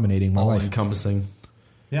is dominating my all life. encompassing.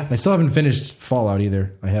 Yeah. I still haven't finished Fallout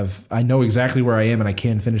either. I know exactly where I am, and I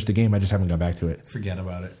can finish the game. I just haven't gone back to it. Forget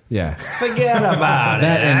about it. Yeah, Forget about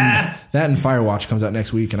that and Firewatch comes out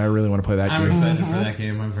next week, and I really want to play that I'm game. excited for that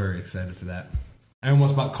game. I'm very excited for that. I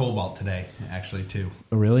almost bought Cobalt today, actually, too.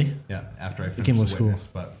 Oh, really? Yeah, after I finished game The looks cool.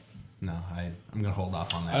 But no, I'm going to hold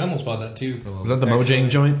off on that. I almost bought that too. Was that the Mojang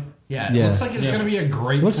joint? Yeah, it Yeah. looks like it's going to be a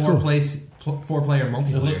great Looks cool. four-player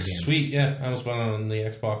multiplayer It looks game. sweet. Yeah, I almost bought it on the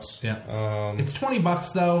Xbox. Yeah. It's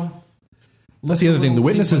 $20 though. That's the other thing. The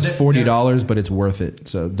Witness is Was it- $40, but it's worth it.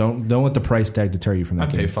 So don't let the price tag deter you from that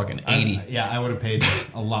I'd pay game. fucking 80. Yeah, I would have paid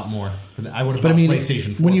a lot more for that. I would have But bought I mean,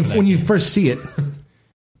 PlayStation 4 when you for that when you game. first see it,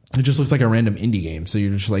 it just looks like a random indie game. So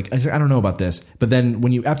you're just like, I don't know about this. But then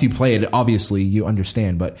after you play it, obviously you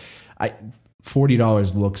understand. But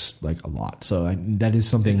 $40 looks like a lot. So that is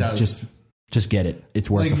something. It does. Just get it. It's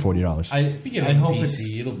worth Like, the $40. If you get I it on hope PC,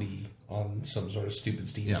 it's it'll be on some sort of stupid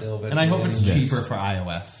Steam yeah. sale eventually. And I hope it's anyways. cheaper for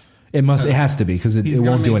iOS. It has to be, because it He's won't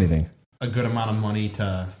gonna do make anything. A good amount of money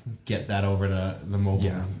to get that over to the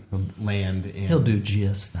mobile land. And, do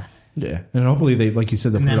just fine. Yeah, and hopefully they, like you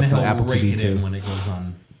said, they'll and put it then up for he'll Apple rake TV it too. in when it goes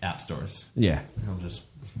on app stores. Yeah, He'll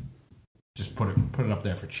just put it up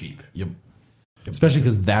there for cheap. Yep. especially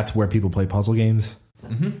because that's where people play puzzle games.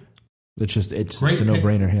 Mm-hmm. It's Great a no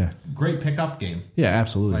brainer. Yeah, Great pickup game. yeah,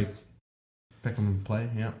 absolutely. Like pick 'em and play.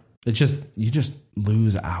 Yeah. It's just you just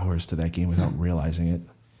lose hours to that game without realizing it.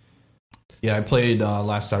 Yeah, I played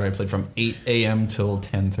last Saturday. I played from 8 a.m. till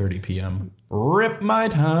 10:30 p.m. Rip my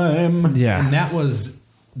time. Yeah, And that was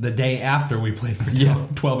the day after we played for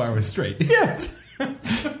 12 hours straight. Yes.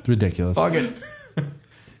 ridiculous. Fuck it.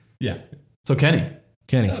 Yeah. So Kenny,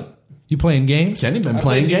 Kenny, What's up? you playing games? Kenny been I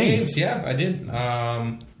playing played games. Yeah, I did.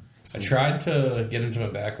 I tried to get into my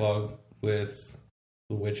backlog with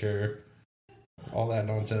The Witcher, all that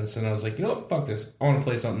nonsense, and I was like, you know what, fuck this. I want to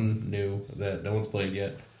play something new that no one's played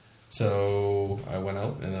yet. So I went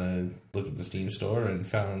out and I looked at the Steam store and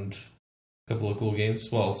found a couple of cool games.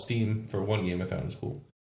 Well, Steam for one game I found is cool.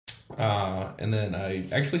 And then I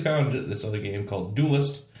actually found this other game called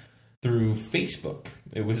Duelist through Facebook.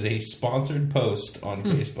 It was a sponsored post on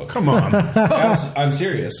Facebook. Come on. I'm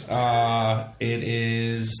serious. It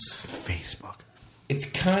is Facebook. It's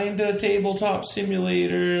kind of tabletop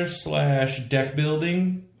simulator / deck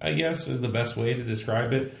building, I guess, is the best way to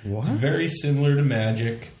describe it. What? It's very similar to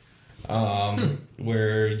Magic,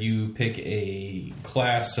 where you pick a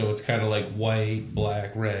class, so it's kind of like white,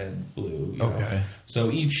 black, red, blue. You know? So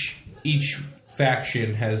each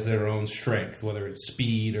faction has their own strength, whether it's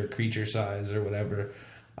speed or creature size or whatever.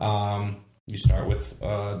 You start with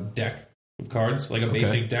a deck of cards, like a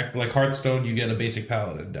basic deck. Like Hearthstone, you get a basic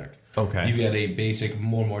Paladin deck. Okay. You get a basic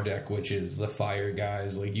Mormor deck, which is the fire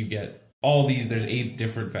guys. Like you get all these. There's 8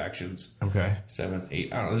 different factions. Okay. 7,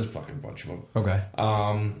 8. I don't know. There's a fucking bunch of them. Okay.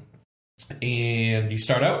 And you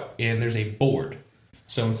start out, and there's a board.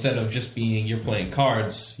 So instead of just being you're playing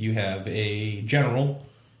cards, you have a general.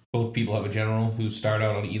 Both people have a general who start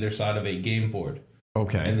out on either side of a game board.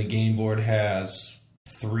 Okay. And the game board has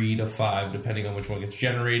 3 to 5, depending on which one gets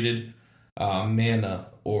generated, mana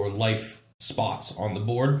or life spots on the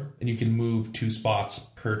board, and you can move 2 spots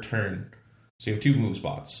per turn. So you have 2 move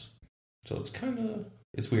spots. So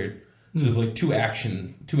it's weird. So like two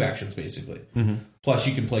actions basically. Mm-hmm. Plus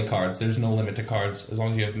you can play cards. There's no limit to cards as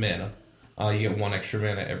long as you have mana. You get 1 extra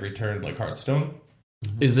mana every turn, like Hearthstone.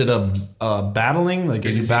 Is it a battling? Like, are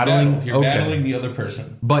It you is a battling? battle. You're battling the other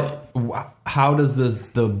person. But how does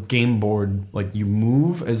the game board, like, you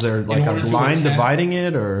move? Is there like a order to line attack- dividing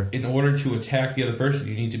it, or? In order to attack the other person,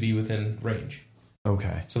 you need to be within range.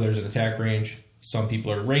 Okay. So there's an attack range. Some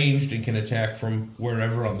people are ranged and can attack from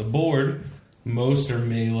wherever on the board. Most are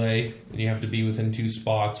melee, and you have to be within 2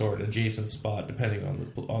 spots or an adjacent spot, depending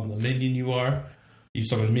on the minion you are. You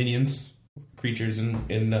summon minions, creatures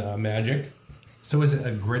in Magic. So is it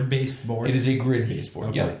a grid-based board? It is a grid-based board.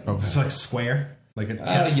 Okay. Yeah. Okay. Just like square? Like a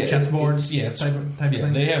Yeah, chessboard it's type of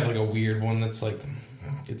thing? They have like a weird one that's like,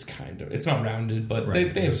 it's not rounded, but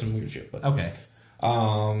Right. they have some weird shit. But Okay.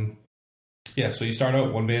 yeah, so you start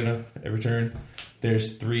out 1 mana every turn.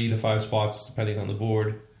 There's 3 to 5 spots depending on the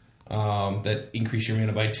board that increase your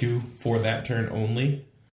mana by 2 for that turn only.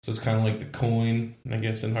 So it's kind of like the coin, I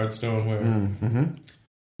guess, in Hearthstone, where Mm-hmm.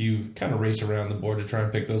 you kind of race around the board to try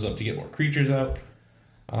and pick those up to get more creatures out.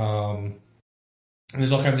 And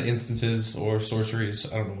there's all kinds of instances or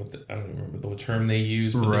sorceries. I don't remember the term they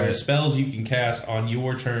use, but there are Right. spells you can cast on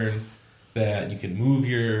your turn that you can move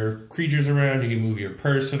your creatures around. You can move your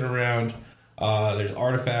person around. There's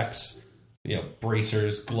artifacts,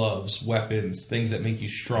 bracers, gloves, weapons, things that make you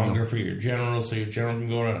stronger for your general, so your general can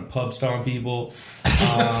go around and pub stomp people.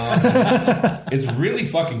 It's really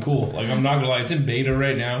fucking cool. Like, I'm not gonna lie, it's in beta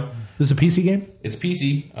right now. This is a PC game? It's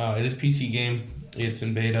PC. It is PC game. It's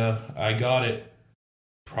in beta. I got it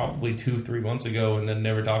probably 2-3 months ago and then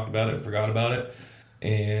never talked about it and forgot about it.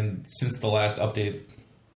 And since the last update,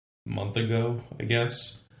 a month ago, I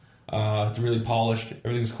guess, it's really polished.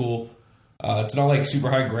 Everything's cool. It's not like super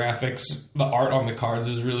high graphics. The art on the cards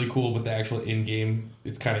is really cool, but the actual in-game,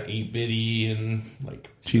 it's kind of 8-bitty and like...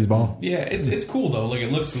 Cheeseball? Yeah, it's cool though. Like,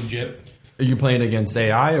 it looks legit. Are you playing against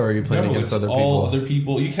AI, or are you playing against it's other all people? other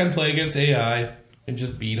people. You can play against AI and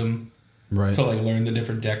just beat them. Right. To like learn the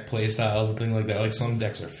different deck play styles and things like that. Like, some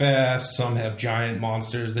decks are fast, some have giant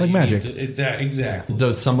monsters that Like you Magic. need to, exactly.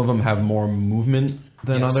 Does some of them have more movement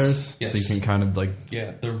than Yes. others? Yes. So you can kind of like...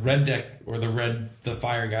 Yeah, the red deck or the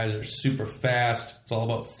fire guys are super fast. It's all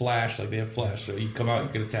about flash, like they have flash. So you come out, you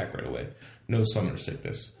can attack right away. No summoner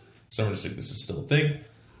sickness. Summoner sickness is still a thing.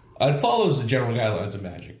 It follows the general guidelines of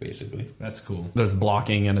Magic, basically. That's cool. There's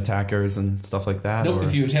blocking and attackers and stuff like that? Nope, or-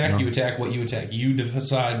 if you attack, no? you attack what you attack. You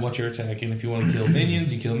decide what you're attacking. If you want to kill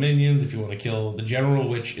minions, you kill minions. If you want to kill the general,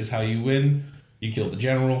 which is how you win, you kill the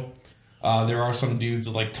general. There are some dudes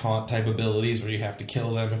with like taunt type abilities where you have to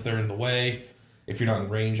kill them if they're in the way. If you're not in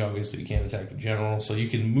range, obviously you can't attack the general. So you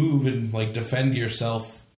can move and like defend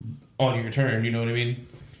yourself on your turn, you know what I mean?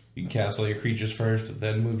 You can cast all your creatures first,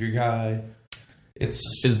 then move your guy.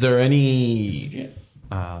 Is there any legit.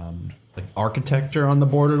 like architecture on the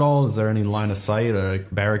board at all? Is there any line of sight or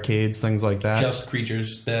like barricades, things like that? Just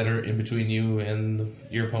creatures that are in between you and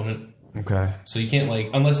your opponent. Okay. So you can't, like,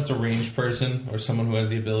 unless it's a ranged person or someone who has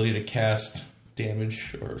the ability to cast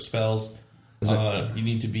damage or spells, you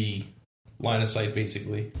need to be line of sight,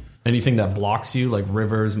 basically. Anything that blocks you, like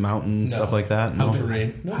rivers, mountains, No. stuff like that? No No.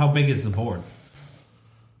 terrain. No. How big is the board?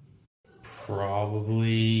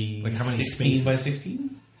 Probably Like how many 16 spaces? by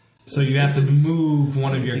 16? So you have to move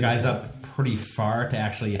one of your guys up pretty far to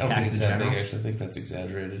actually I don't think attack it's the that big. general. Actually, I think that's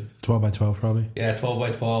exaggerated. 12 by 12, probably. Yeah, 12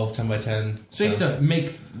 by 12, 10 by 10. So you have to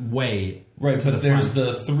make way. Right, to but the there's front.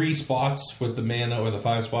 the 3 spots with the mana, or the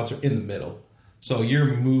 5 spots are in the middle. So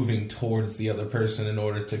you're moving towards the other person in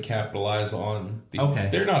order to capitalize on the. Okay.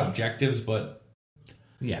 They're not objectives, but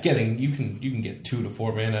Yeah. you can get 2 to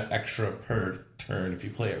 4 mana extra per turn if you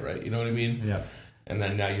play it right. You know what I mean? Yeah. And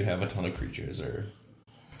then now you have a ton of creatures.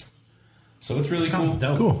 So it's really Sounds cool.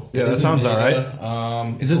 dope. Cool. Yeah, It that is sounds a all beta.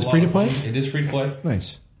 right. It's Is it a lot free to of fun. play? It is free to play.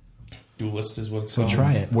 Nice. Duelist is what it's So called.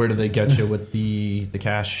 try it. Where do they get you with the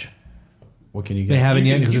cash? What can you get? They haven't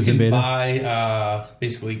yet because You it's in can beta. buy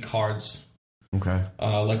basically cards. Okay.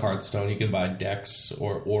 Like Hearthstone, you can buy decks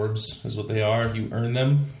or orbs, is what they are. You earn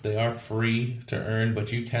them. They are free to earn,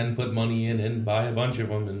 but you can put money in and buy a bunch of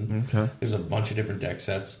them. And Okay. there's a bunch of different deck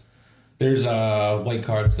sets. There's white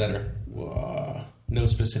cards that are no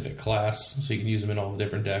specific class, so you can use them in all the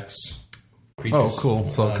different decks. Creatures. Oh, cool.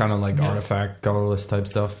 So kind of like yeah. artifact, colorless type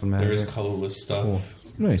stuff. But There is Magic. colorless stuff. Cool.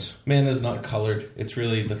 Nice. Mana's not colored. It's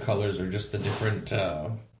really the colors are just the different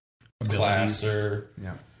class or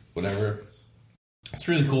Yeah. whatever. It's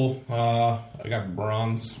really cool. I got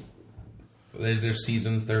bronze. There's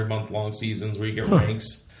seasons. There are month-long seasons where you get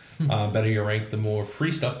ranks. Better your rank, the more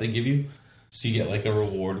free stuff they give you. So you get like a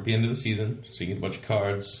reward at the end of the season. So you get a bunch of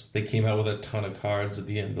cards. They came out with a ton of cards at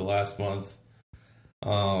the end of the last month.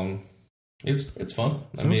 It's fun.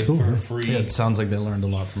 Sounds cool, for yeah. free. Yeah, it sounds like they learned a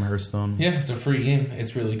lot from Hearthstone. Yeah, it's a free game.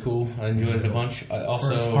 It's really cool. I enjoyed it a bunch. I For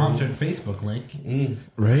also a sponsored Facebook link.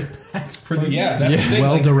 Right? That's pretty Yeah, that's the thing.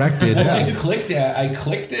 Well like, directed. I clicked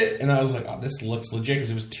it, and I was like, "Oh, this looks legit." Because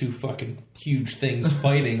it was 2 fucking huge things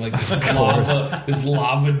fighting, like this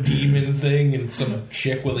lava demon thing, and some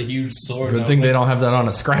chick with a huge sword. Good thing they don't have that on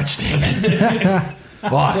a scratch ticket.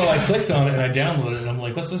 Fuck. So I clicked on it and I downloaded it, and I'm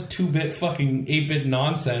like, "What's this 2-bit fucking 8-bit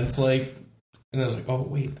nonsense?" Like, and I was like, "Oh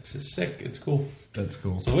wait, this is sick. It's cool." That's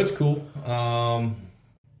cool. So it's cool. And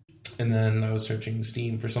then I was searching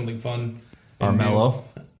Steam for something fun. and Armello.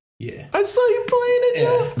 Yeah. I saw you playing it.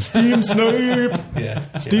 Yeah. Steam Snoop.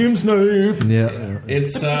 Yeah. Steam Snoop. Yeah.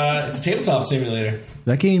 It's a tabletop simulator.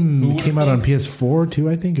 That game would've came out thought? on PS4 too,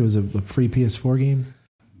 I think. It was a free PS4 game.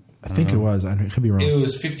 I think it was. I could be wrong. It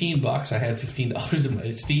was $15. I had $15 in my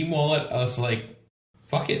Steam wallet. I was like,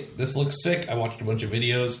 fuck it. This looks sick. I watched a bunch of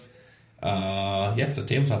videos. Yeah, it's a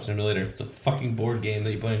tabletop simulator. It's a fucking board game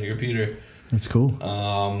that you play on your computer. That's cool.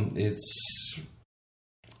 It's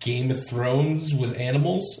Game of Thrones with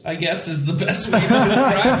animals, I guess, is the best way to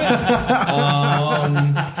describe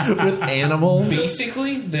it. With animals?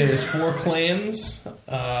 Basically, there's 4 clans.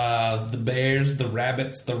 The bears, the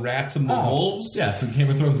rabbits, the rats, and the wolves. Yeah, so Game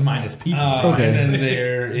of Thrones minus people. Okay. And then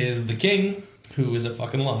there is the king, who is a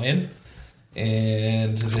fucking lion.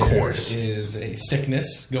 And there course. is a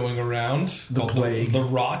sickness going around. The plague. The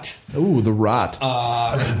rot. Ooh, the rot.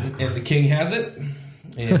 And the king has it.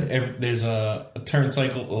 And there's a turn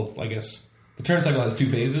cycle. Well, I guess the turn cycle has 2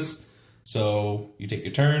 phases. So you take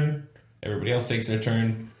your turn, everybody else takes their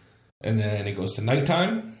turn, and then it goes to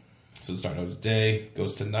nighttime. So the start of the day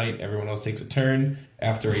goes to night, everyone else takes a turn.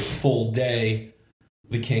 After a full day,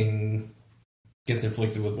 the king gets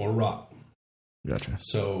inflicted with more rot. Gotcha.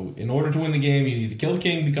 So in order to win the game, you need to kill the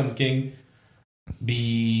king, become the king,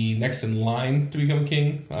 be next in line to become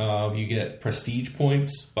king. You get prestige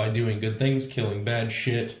points by doing good things, killing bad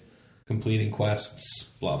shit, completing quests,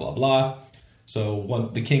 blah, blah, blah. So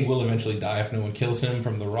the king will eventually die if no one kills him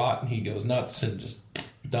from the rot. He goes nuts and just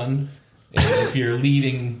done. And if you're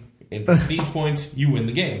leading in prestige points, you win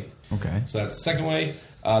the game. Okay. So that's the second way.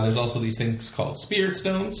 There's also these things called spirit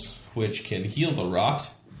stones, which can heal the rot.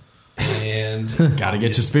 And Gotta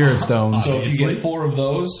get your spirit stones. so if you get 4 of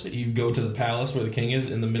those, you go to the palace where the king is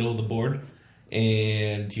in the middle of the board,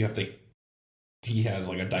 and you have to. He has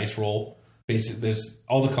like a dice roll. Basically, there's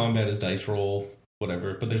all the combat is dice roll,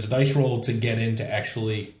 whatever. But there's a dice roll to get in to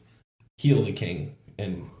actually heal the king.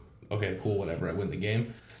 And okay, cool, whatever. I win the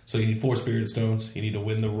game. So you need 4 spirit stones. You need to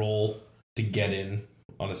win the roll to get in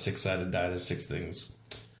on a 6-sided die. There's 6 things.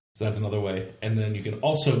 So that's another way. And then you can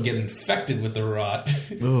also get infected with the rot.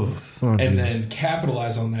 Oh, And Jesus. then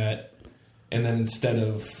capitalize on that, and then instead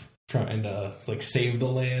of trying to like save the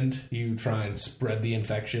land, you try and spread the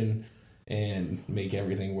infection and make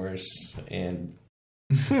everything worse, and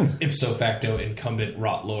ipso facto incumbent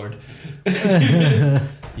rot lord. You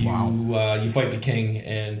fight the king,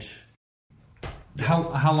 and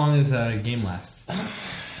How long does a game last?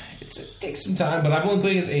 it takes some time, but I've only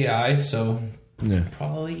played against AI, so Yeah.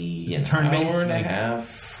 probably an Turn-based, hour and a like,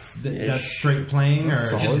 half. That's straight playing, or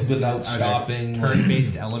Just without are there stopping.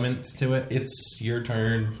 turn-based elements to it? It's your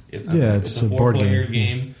turn. It's Yeah, it's it's a a board 4-player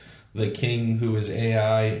game. game. The king, who is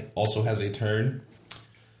AI, also has a turn.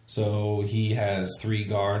 So he has 3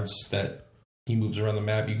 guards that he moves around the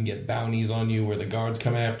map. You can get bounties on you where the guards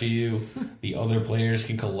come after you. The other players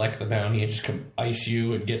can collect the bounty and just come ice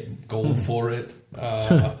you and get gold for it.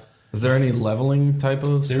 Is there any leveling type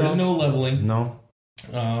of stuff? There is no leveling. No.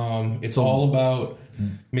 It's all about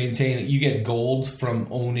maintaining. You get gold from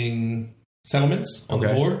owning settlements on the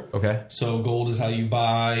board. Okay. So gold is how you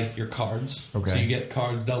buy your cards. Okay. So you get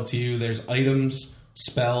cards dealt to you. There's items,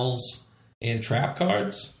 spells, and trap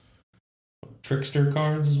cards. Trickster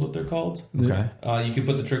cards is what they're called. Okay. You can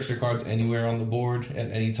put the trickster cards anywhere on the board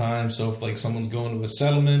at any time. So if like someone's going to a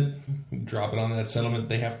settlement, you drop it on that settlement.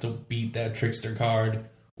 They have to beat that trickster card,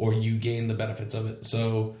 or you gain the benefits of it.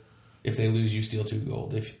 So if they lose, you steal 2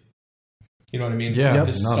 gold. If you know what I mean? Yeah.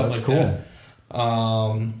 Just No, stuff that's like cool.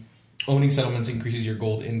 that. Owning settlements increases your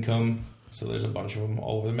gold income. So there's a bunch of them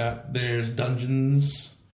all over the map. There's dungeons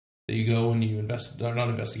that you go and you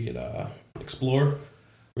explore,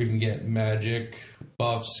 where you can get magic,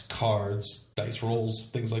 buffs, cards, dice rolls,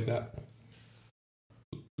 things like that.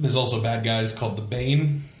 There's also bad guys called the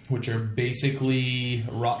Bane, which are basically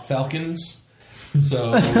rot falcons.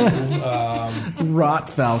 So Rot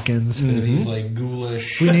Falcons. they're these like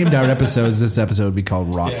ghoulish. If we named our episodes, this episode would be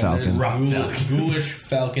called Rot there's Falcon. ghoulish,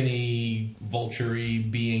 falcony, vulture-y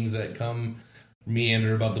beings that come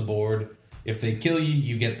meander about the board. If they kill you,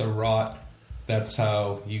 you get the rot. That's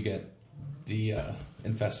how you get the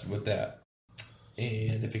infested with that.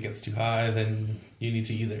 And if it gets too high, then you need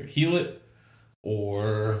to either heal it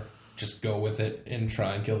or just go with it and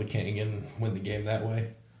try and kill the king and win the game that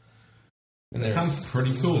way. And That sounds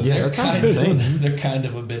pretty cool. Yeah, that sounds insane. They're kind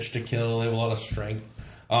of a bitch to kill. They have a lot of strength.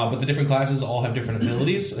 But the different classes all have different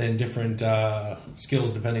abilities and different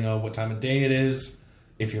skills depending on what time of day it is,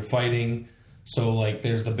 if you're fighting. So, like,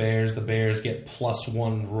 there's the bears. The bears get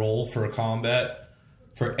 +1 roll for a combat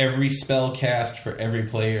for every spell cast for every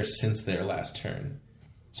player since their last turn.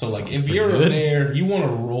 So, like, if you're a bear, you want to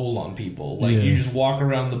roll on people. Like, you just walk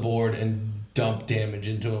around the board and dump damage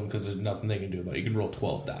into them because there's nothing they can do about it. You could roll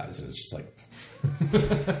 12 dice, and it's just like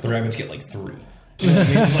the rabbits get like 3. You know what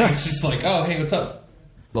I mean? It's just like, oh, hey, what's up?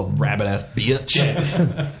 Little rabbit ass bitch.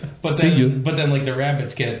 Yeah. But then like the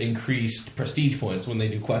rabbits get increased prestige points when they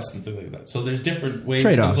do quests and things like that. So there's different ways to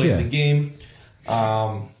Trade-offs, play yeah. the game.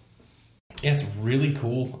 Yeah, it's really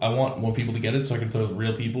cool. I want more people to get it so I can play with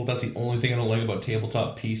real people. That's the only thing I don't like about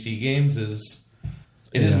tabletop PC games is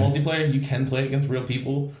it is multiplayer. You can play against real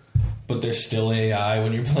people, but there's still AI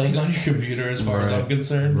when you're playing on your computer as far as I'm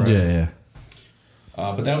concerned. Yeah.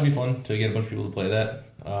 But that would be fun to get a bunch of people to play that.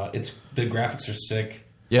 The graphics are sick.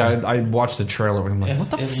 Yeah, I watched the trailer and I'm like, what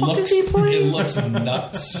the fuck looks, is he playing? It looks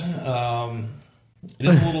nuts. It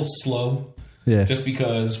is a little slow. Yeah. Just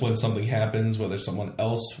because when something happens, whether someone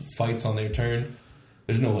else fights on their turn,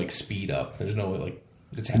 there's no like speed up. There's no like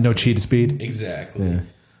it's happening. No cheat speed. Exactly. Yeah.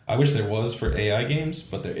 I wish there was for AI games,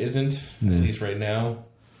 but there isn't. At least right now.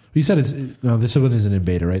 You said this one isn't in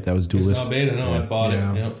beta, right? That was It's Duelist. not beta. No, I bought it.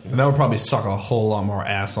 Yeah. Yep. And that would probably suck a whole lot more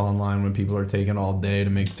ass online when people are taking all day to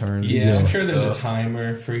make turns. Yeah, I'm sure there's a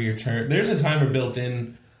timer for your turn. There's a timer built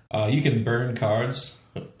in. You can burn cards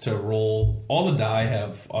to roll. All the die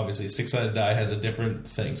have, obviously, a 6-sided die has a different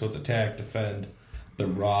thing. So it's attack, defend, the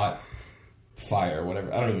rot, fire,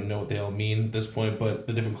 whatever. I don't even know what they all mean at this point, but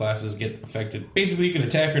the different classes get affected. Basically, you can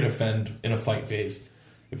attack or defend in a fight phase.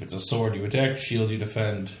 If it's a sword, you attack. Shield, you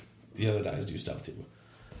defend. The other dies do stuff too.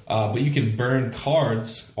 But you can burn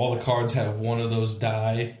cards. All the cards have one of those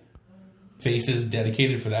die faces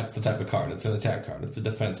dedicated for that's the type of card. It's an attack card. It's a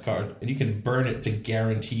defense card. And you can burn it to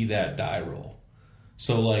guarantee that die roll.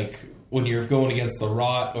 So, like, when you're going against the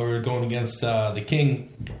rot or going against the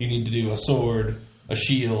king, you need to do a sword, a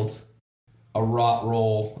shield, a rot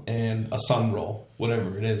roll, and a sun roll.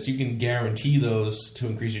 Whatever it is. You can guarantee those to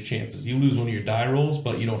increase your chances. You lose one of your die rolls,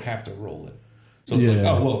 but you don't have to roll it. So it's like,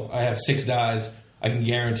 oh, well, I have 6 dies. I can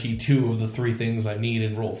guarantee 2 of the 3 things I need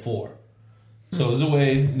and roll 4. So there's a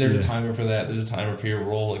way, there's a timer for that. There's a timer for your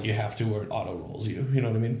roll. Like you have to, or it auto rolls you. You know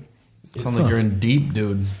what I mean? Sounds like you're in deep,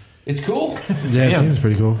 dude. It's cool. Yeah, it seems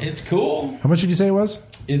pretty cool. It's cool. How much did you say it was?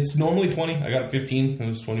 It's normally 20. I got it 15. It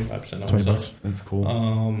was 25% off. $20. That's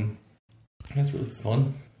cool. That's really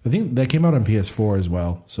fun. I think that came out on PS4 as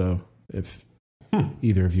well. So if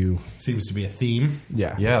either of you, Seems to be a theme.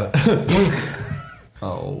 yeah, Yeah.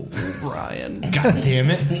 Oh, Ryan. God damn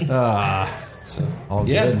it. So All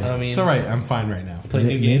yeah, good. I mean, It's all right. I'm fine right now. play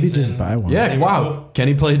new games. maybe just and- buy one. Yeah, wow.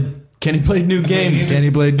 Kenny played new games. Sandy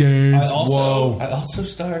Blade games. I also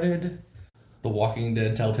started the Walking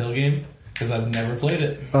Dead Telltale game because I've never played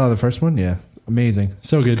it. Oh, the first one, yeah. Amazing.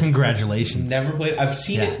 So good. Congratulations. Never played. I've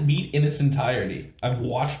seen Yeah. it beat in its entirety. I've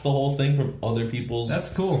watched the whole thing from other people's That's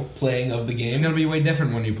cool. playing of the It's game. going to be way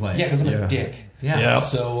different when you play. Yeah, because I'm Yeah. a dick. Yeah. Yep.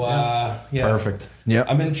 So, yeah. Perfect. Yep.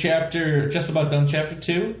 I'm in just about done chapter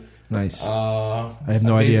 2. Nice. I have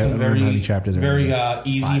no idea. I don't know Very, how many chapters are very in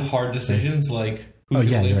easy, hard decisions like who's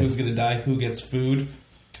yeah, going to live, right. who's going to die, who gets food.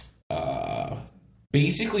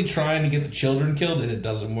 Basically trying to get the children killed, and it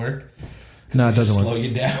doesn't work. No, it doesn't Slow work.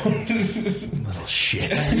 you down. Little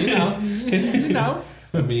shits. You know.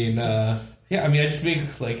 I mean, I just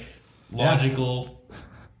make like logical.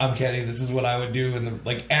 I'm kidding. This is what I would do, and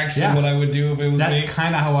actually Yeah. what I would do if it was That's me.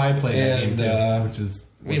 kind of how I play that And, game too, which is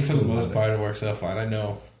I mean, what's for the cool most about part, it works out fine.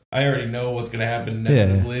 I already know what's going to happen Yeah.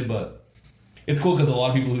 inevitably, but it's cool because a lot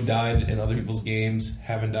of people who died in other people's games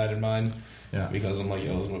haven't died in mine. Yeah. Because I'm like,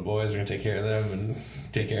 yo, those are my boys. We're going to take care of them and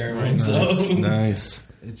take care of them. Nice. So, Nice.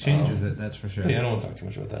 It changes it, that's for sure. yeah, I don't want to talk too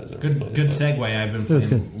much about that. As I Good played good it, but- segue. I've been was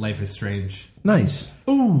playing Life is Strange. Nice.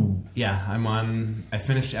 Ooh. Yeah, I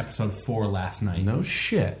finished episode 4 last night. No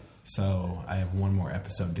shit. So I have one more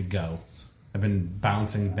episode to go. I've been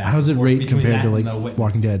bouncing back. How's it and forth rate between compared that to and like The Witness.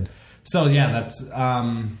 Walking Dead? So yeah, that's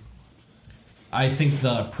I think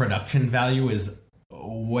the production value is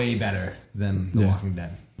way better than The Yeah. Walking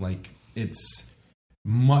Dead. Like it's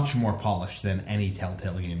much more polished than any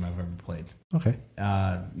Telltale game I've ever played. Okay.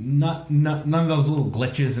 None of those little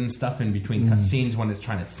glitches and stuff in between cutscenes when it's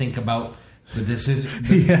trying to think about the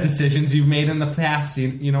decisions you've made in the past.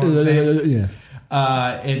 You know what I'm saying?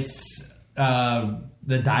 Yeah. It's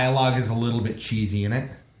the dialogue is a little bit cheesy in it,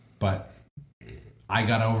 but I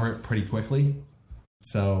got over it pretty quickly.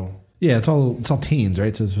 So Yeah, it's all teens,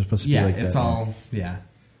 right? So it's supposed to be yeah, like it's that. all yeah.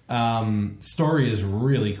 Story is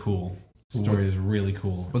really cool. Story is really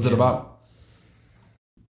cool. What's it And about?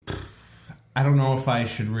 I don't know if I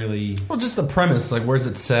should really. Well, just the premise. Like, where's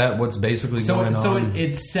it set? What's basically going So on?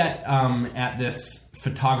 it's set at this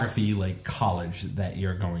photography like college that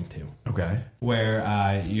you're going to, Okay.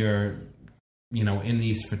 where you're, in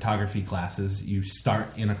these photography classes. You start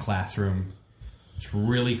in a classroom. It's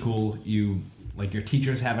really cool. You your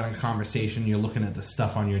teacher's having a conversation. You're looking at the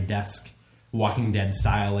stuff on your desk, Walking Dead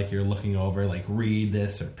style. Like you're looking over, like read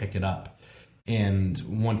this or pick it up. And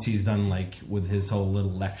once he's done with his whole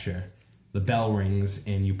little lecture, the bell rings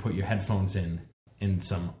and you put your headphones in and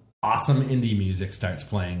some awesome indie music starts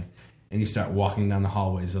playing and you start walking down the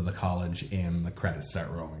hallways of the college and the credits start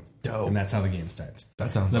rolling. Dope. And that's how the game starts.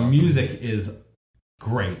 That sounds The awesome. music is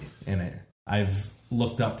great in it. I've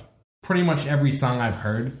looked up pretty much every song I've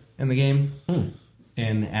heard in the game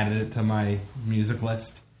and added it to my music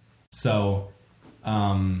list. So,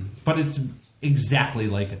 but it's exactly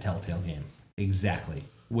like a Telltale game. Exactly.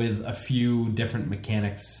 With a few different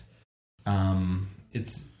mechanics.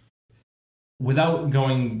 It's without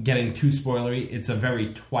getting too spoilery, it's a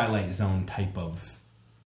very Twilight Zone type of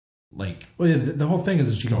Well, yeah, the whole thing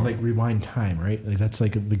is that you can rewind time, right? Like that's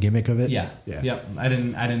like the gimmick of it. yeah. Yep. I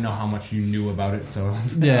didn't know how much you knew about it, so I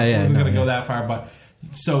wasn't no, gonna go that far. But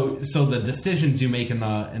so the decisions you make in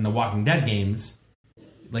the Walking Dead games,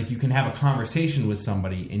 you can have a conversation with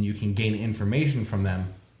somebody and you can gain information from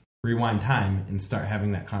them, rewind time and start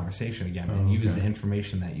having that conversation again and use the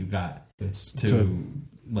information that you got to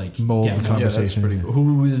mold get the more- Yeah, that's conversation. pretty cool.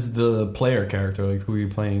 Who is the player character? Like, who are you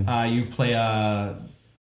playing? You play a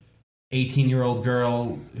 18-year-old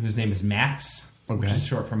girl whose name is Max, which Okay. is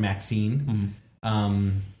short for Maxine.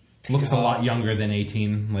 Looks a lot younger than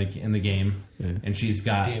 18, in the game, and she's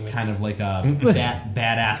got Damn it. kind of like a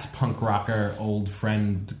badass punk rocker old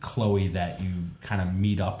friend Chloe that you kind of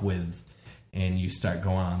meet up with, and you start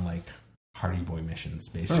going on Hardy Boy missions,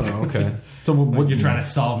 basically. Oh, okay. So What you're trying to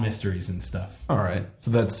solve mysteries and stuff. All right. So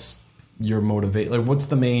that's your motivate. What's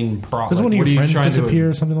the main problem? Does one of your friends disappear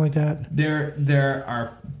or something like that? There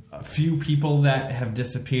are a few people that have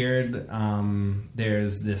disappeared.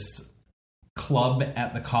 There's this club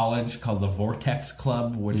at the college called the Vortex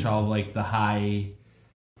Club, which all the high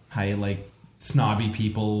snobby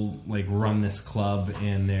people run this club,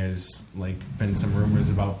 and there's been some rumors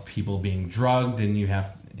about people being drugged, and you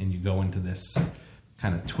go into this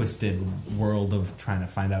kind of twisted world of trying to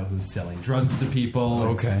find out who's selling drugs to people.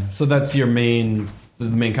 Okay. So that's the main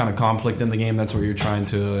kind of conflict in the game. That's what you're trying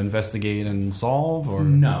to investigate and solve, or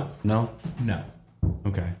No. no?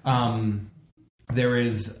 Okay. There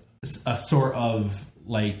is a sort of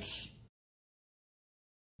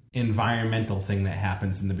environmental thing that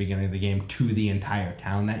happens in the beginning of the game to the entire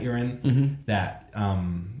town that you're in that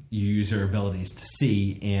you use your abilities to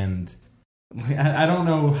see, and I don't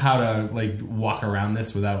know how to walk around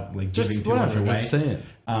this without giving too much away. Just say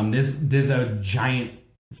it. There's a giant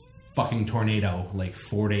fucking tornado like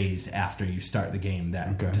 4 days after you start the game that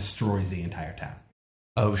Okay. destroys the entire town.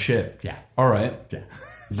 Oh shit. Yeah. All right.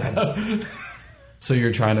 Yeah. So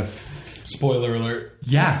you're trying to. Spoiler alert.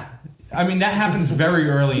 Yeah. I mean, that happens very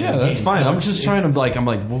early in Yeah, the that's game. fine. so I'm just trying to it's- I'm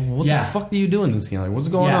like, well, what Yeah. the fuck do you do in this game? Like, what's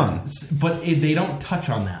going on? But they don't touch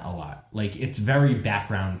on that a lot. Like, it's very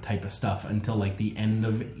background type of stuff until, like, the end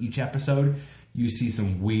of each episode. You see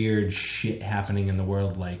some weird shit happening in the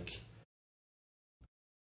world, like...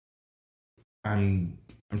 I'm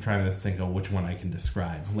trying to think of which one I can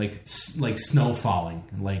describe. Like snow falling,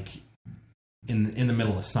 like in the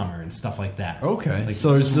middle of summer and stuff like that. Okay. Like,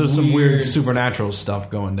 So there's some weird supernatural stuff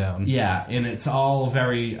going down. Yeah, and it's all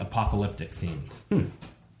very apocalyptic themed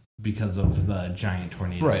because of the giant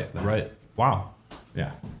tornado. Right. Wow.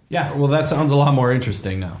 Yeah. Yeah. Well, that sounds a lot more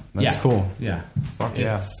interesting now. That's Yeah. cool. Yeah. Fuck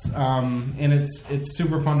yeah. It's and it's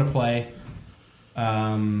super fun to play.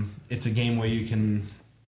 It's a game where you can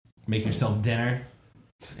make yourself dinner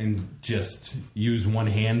and just use one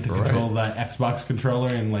hand to control the Xbox controller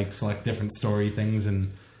and like select different story things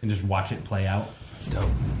and just watch it play out. It's dope.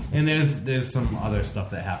 And there's some other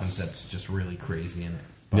stuff that happens that's just really crazy in it.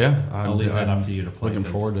 But Yeah. I'll leave that up to you to play. Looking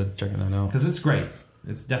forward to checking that out. because it's great.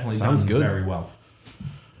 It's definitely Sounds done good. very well.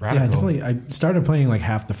 Yeah, definitely. I started playing like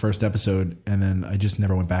half the first episode, and then I just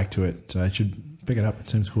never went back to it. So I should pick it up. It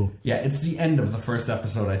seems cool. Yeah, it's the end of the first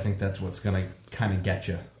episode. I think that's what's gonna kind of get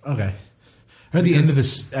you. Okay. I heard the end of the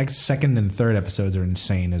second and third episodes are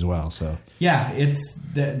insane as well. So Yeah, it's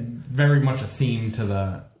very much a theme to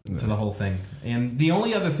the whole thing. And the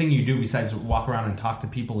only other thing you do besides walk around and talk to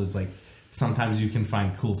people is like sometimes you can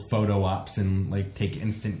find cool photo ops and like take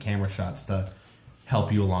instant camera shots to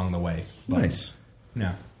help you along the way. But, nice.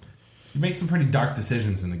 Yeah. You make some pretty dark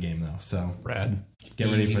decisions in the game though, so Rad. get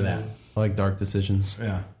ready Easy for that. mode. I like dark decisions.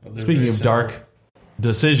 Yeah. But they're Speaking very of simple. dark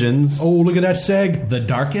decisions, Oh, look at that seg. The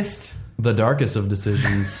darkest? the darkest of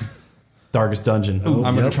decisions, Darkest Dungeon. I'm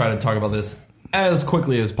going yep. to try to talk about this as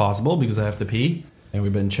quickly as possible because I have to pee, and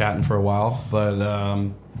we've been chatting for a while.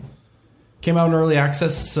 But came out in early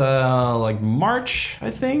access like March,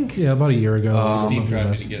 I think. Yeah, about a year ago. Steve Something tried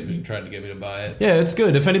less. to get me to buy it. Yeah, it's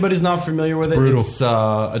good. If anybody's not familiar with it, brutal. it's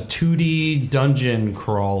a 2D dungeon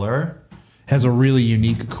crawler. Has a really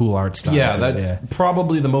unique, cool art style. Yeah, to it, that's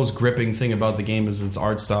probably the most gripping thing about the game is its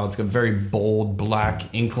art style. It's got very bold black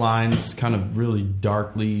ink lines, kind of really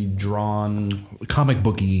darkly drawn. comic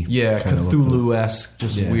booky. Yeah, kind of look. Cthulhu-esque,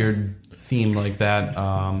 just Yeah. weird theme like that.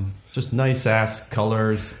 Just nice ass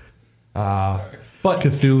colors. But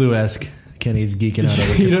Cthulhu-esque. Kenny's geeking out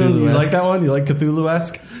over you Cthulhu-esque. like that one? You like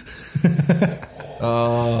Cthulhu-esque?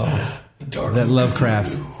 that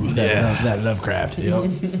Lovecraft. That Lovecraft.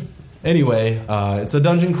 Yep. Anyway, it's a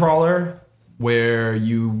dungeon crawler where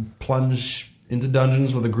you plunge into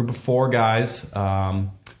dungeons with a group of 4 guys. And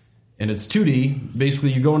it's 2D.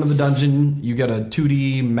 Basically, you go into the dungeon, you get a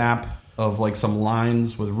 2D map of like some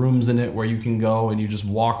lines with rooms in it where you can go and you just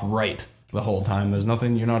walk right the whole time. There's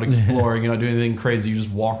nothing, you're not exploring, you're not doing anything crazy, you just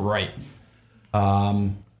walk right.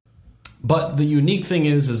 But the unique thing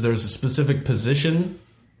is there's a specific position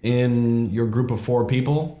in your group of 4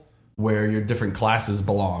 people where your different classes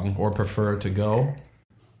belong or prefer to go.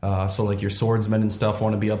 So like your swordsmen and stuff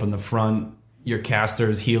want to be up in the front. Your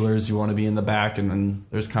casters, healers, you want to be in the back. And then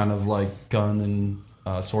there's kind of like gun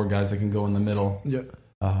and sword guys that can go in the middle. Yeah.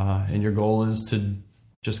 And your goal is to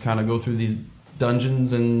just kind of go through these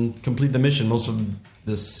dungeons and complete the mission.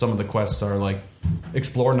 Some of the quests are like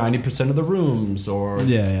explore 90% of the rooms or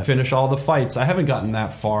finish all the fights. I haven't gotten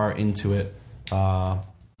that far into it.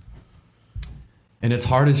 And it's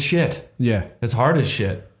hard as shit. Yeah. It's hard as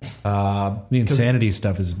shit. The insanity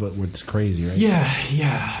stuff is what's crazy, right?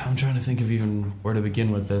 Yeah. I'm trying to think of even where to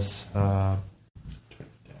begin with this.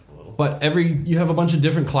 But you have a bunch of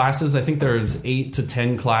different classes. I think there's 8 to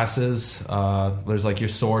 10 classes. There's like your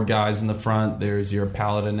sword guys in the front. There's your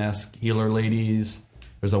paladin-esque healer ladies.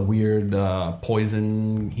 There's a weird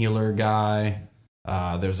poison healer guy.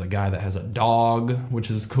 There's a guy that has a dog,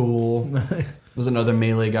 which is cool. There's another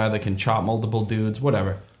melee guy that can chop multiple dudes.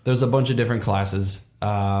 Whatever. There's a bunch of different classes.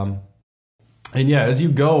 And yeah, as you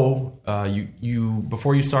go, you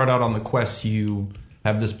before you start out on the quest, you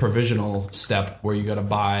have this provisional step where you got to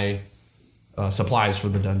buy supplies for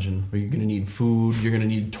the dungeon. Where you're going to need food. You're going to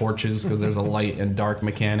need torches because there's a light and dark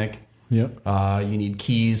mechanic. Yep. You need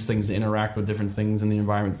keys, things to interact with different things in the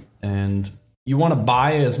environment. And you want to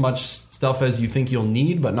buy as much stuff as you think you'll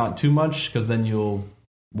need, but not too much because then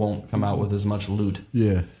won't come out with as much loot.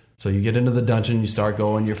 Yeah. So you get into the dungeon, you start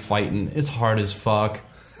going, you're fighting. It's hard as fuck.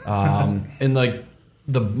 And like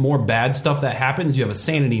the more bad stuff that happens, you have a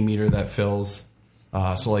sanity meter that fills.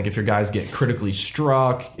 So like if your guys get critically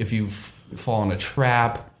struck, if you fall in a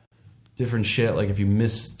trap, different shit. Like if you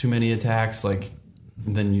miss too many attacks, like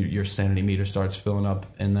then your sanity meter starts filling up,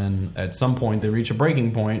 and then at some point they reach a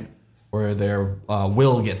breaking point where their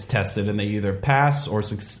will gets tested, and they either pass or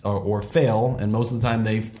fail, and most of the time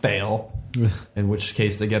they fail, in which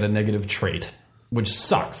case they get a negative trait, which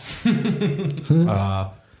sucks.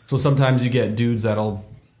 So sometimes you get dudes that'll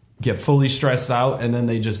get fully stressed out, and then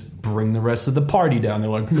they just bring the rest of the party down.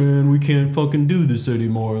 They're like, man, we can't fucking do this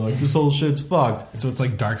anymore. Like, this whole shit's fucked. So it's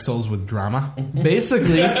like Dark Souls with drama?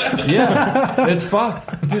 Basically, yeah. It's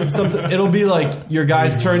fucked. Dude, it'll be like your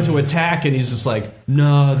guy's turn to attack, and he's just like,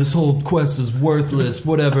 nah, this whole quest is worthless,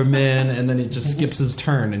 whatever, man. And then he just skips his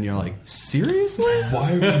turn, and you're like, seriously?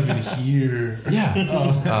 Why are we even here? Yeah.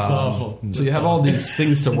 That's awful. So you have all these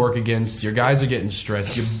things to work against. Your guys are getting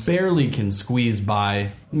stressed. You barely can squeeze by.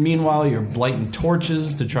 Meanwhile, you're lighting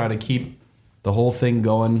torches to try to keep the whole thing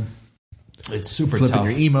going. It's super Flipping tough.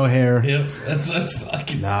 your emo hair. Yep, that's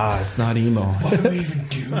like Nah, it's not emo. what are we even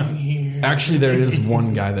doing here? Actually, there is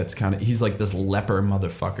one guy that's he's like this leper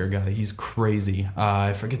motherfucker guy. He's crazy.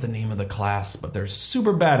 I forget the name of the class, but they're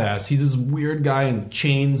super badass. He's this weird guy in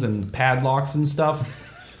chains and padlocks and stuff.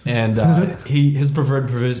 And his preferred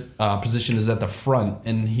position is at the front,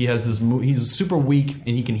 and he has this move. He's super weak, and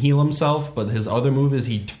he can heal himself. But his other move is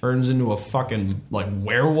he turns into a fucking like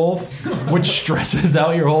werewolf, which stresses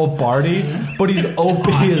out your whole party. But he's OP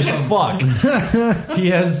as fuck.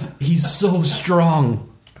 He's so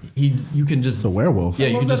strong. You can just The werewolf. yeah.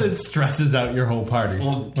 You can just it stresses out your whole party.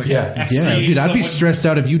 Well, yeah. Yeah, dude, I'd be stressed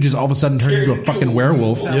out if you just all of a sudden turned into a fucking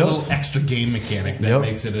werewolf. That little extra game mechanic that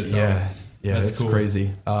makes it its own. Yeah, That's it's cool.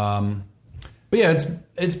 crazy. But yeah,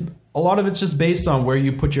 it's a lot of it's just based on where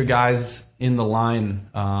you put your guys in the line.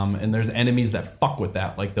 And there's enemies that fuck with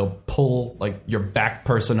that. Like they'll pull like your back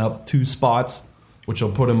person up 2 spots, which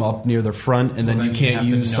will put them up near the front, and So then you can't have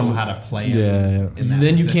use to know some. how to play. Yeah. In that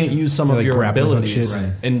Then you position. can't use some of Like your grappling hook abilities, shit.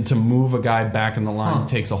 Right. and to move a guy back in the line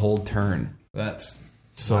takes a whole turn. That's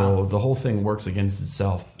So the whole thing works against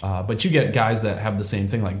itself. But you get guys that have the same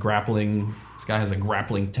thing, like grappling. This guy has a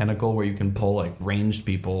grappling tentacle where you can pull like ranged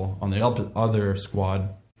people on the other squad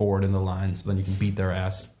forward in the line, so then you can beat their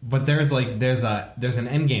ass. But there's an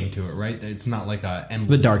end game to it, right? It's not like a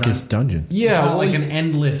endless The darkest dungeon. Yeah, it's not well, like an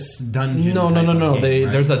endless dungeon. No. type of game,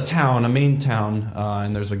 right? There's a town, a main town,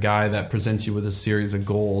 and there's a guy that presents you with a series of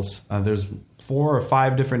goals. There's 4 or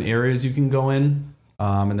 5 different areas you can go in.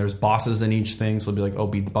 And there's bosses in each thing, so it'll be like, oh,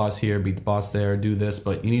 beat the boss here, beat the boss there, do this.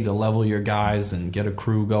 But you need to level your guys and get a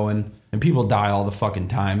crew going. And people die all the fucking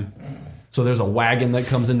time. So there's a wagon that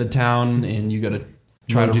comes into town, and you got to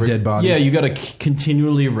try Load to your dead bodies. Yeah, you got to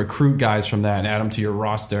continually recruit guys from that and add them to your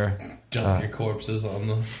roster. Dump your corpses on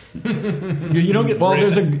them. You don't get well.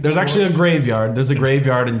 There's actually a graveyard. There's a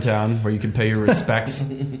graveyard in town where you can pay your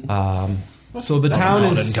respects. So the town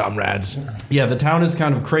is comrades. yeah, the town is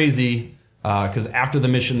kind of crazy. Because after the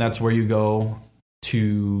mission, that's where you go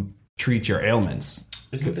to treat your ailments.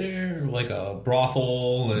 Isn't there like a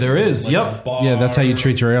brothel? There is, like yep. a bar? Yeah, that's how you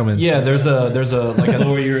treat your ailments. Yeah, there's a like a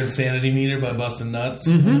Lower your insanity meter by busting nuts.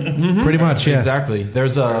 Pretty much, yeah. exactly.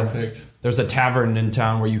 There's Perfect. a tavern in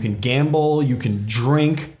town where you can gamble, you can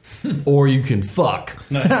drink, or you can fuck.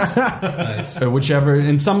 Nice, nice. Or whichever.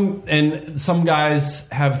 And some guys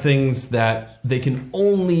have things that they can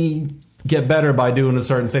only get better by doing a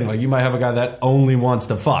certain thing. Like you might have a guy that only wants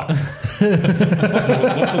to fuck. What's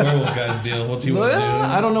the werewolf guy's deal? What's he want to do?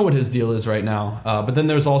 I don't know what his deal is right now. But then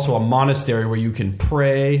there's also a monastery where you can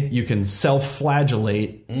pray, you can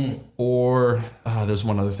self-flagellate, or there's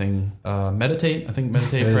one other thing. Meditate. I think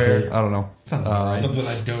meditate prayer. I don't know. Sounds about right. Something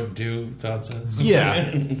I don't do, Todd says.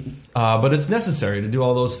 Yeah. But it's necessary to do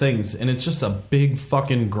all those things. And it's just a big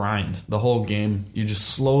fucking grind, the whole game. You're just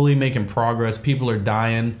slowly making progress. People are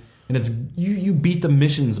dying. And it's you beat the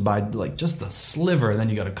missions by like just a sliver, and then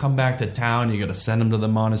you got to come back to town. You got to send them to the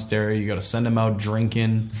monastery. You got to send them out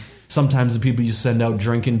drinking. Sometimes the people you send out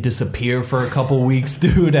drinking disappear for a couple weeks,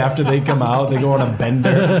 dude. After they come out, they go on a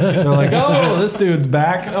bender. They're like, "Oh, this dude's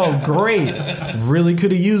back. Oh, great! Really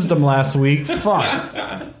could have used them last week. Fuck."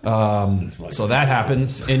 So that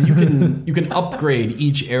happens, and you can upgrade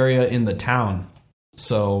each area in the town.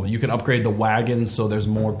 So you can upgrade the wagon, so there's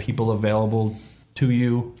more people available to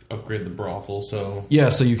you. Upgrade the brothel, so Yeah,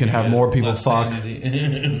 so you can have more people less fuck.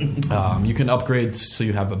 sanity. You can upgrade so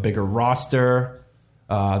you have a bigger roster.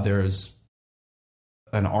 There's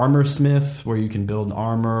an armor smith where you can build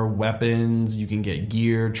armor, weapons. You can get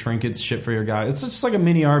gear, trinkets, shit for your guy. It's just like a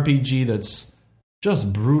mini RPG that's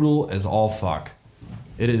just brutal as all fuck.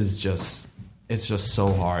 It is just it's just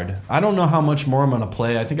so hard. I don't know how much more I'm going to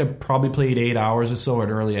play. I think I probably played 8 hours or so at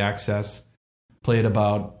early access. Played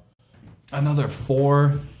about another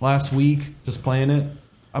 4 last week just playing it.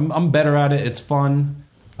 I'm better at it. It's fun.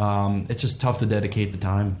 It's just tough to dedicate the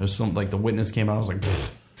time. There's some, like, The Witness came out. I was like,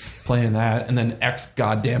 playing that. And then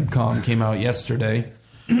XGoddamn came out yesterday.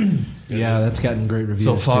 Yeah, that's gotten great reviews.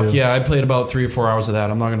 So fuck too. yeah, I played about 3 or 4 hours of that.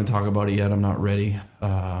 I'm not going to talk about it yet. I'm not ready.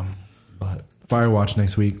 But Firewatch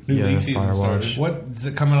next week. New yeah, league season Firewatch. started. What is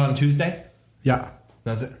it coming out on Tuesday? Yeah,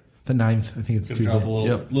 Does it? the 9th. I think it's Gonna Tuesday. drop a little,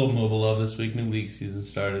 Yep. little mobile love this week. New league season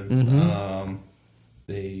started. Mm-hmm.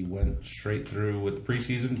 They went straight through with the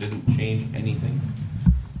preseason. Didn't change anything.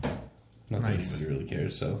 Not that Nice. anybody really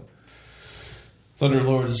cares. So,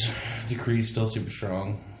 Thunderlord's Decree still super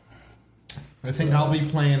strong. I think I'll be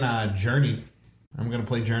playing Journey. I'm going to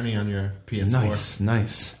play Journey on your PS4.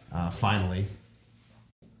 nice. Finally.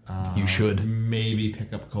 You should. Maybe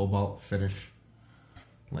pick up Cobalt, finish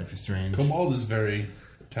Life is Strange. Cobalt is very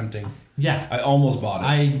tempting. Yeah. I almost bought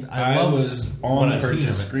it. I I love was what on the I've seen of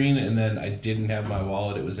purchase it. screen, and then I didn't have my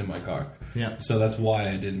wallet. It was in my car. Yeah. So that's why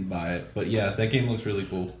I didn't buy it. But yeah, that game looks really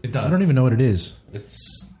cool. It does. I don't even know what it is.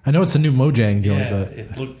 It's I know it's the new Mojang joint, yeah,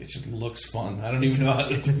 but it just looks fun. I don't even know how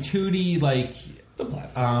It's a 2D, like, It's a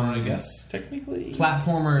platformer, I guess, technically.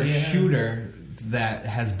 platformer Yeah. shooter that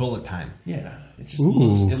has bullet time. Yeah, it just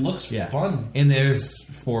Ooh. looks Yeah. fun. And there's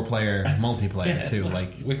 4-player multiplayer, Yeah, it too, looks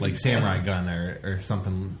like wicked Samurai fun. Gun or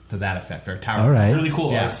something to that effect, or Tower. all right. Really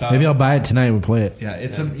cool Yeah. art style. Maybe I'll buy it tonight and we'll play it. Yeah,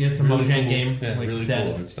 it's Yeah. a Really Mojang cool. game, Yeah, like really you said.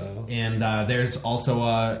 cool art style. And there's also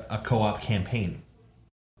a co-op campaign.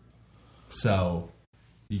 So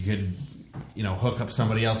you could, hook up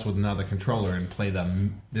somebody else with another controller and play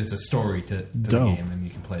them. There's a story to the Dope. game, and you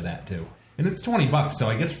can play that too. And it's $20, so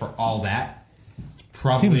I guess for all that, it's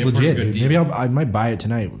probably Seems a pretty legit, good dude. deal. Maybe I might buy it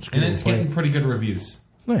tonight. Screw And it, it's we'll play getting pretty good reviews.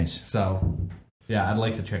 it. Nice. So, yeah, I'd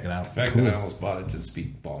like to check it out. The fact that I almost bought it did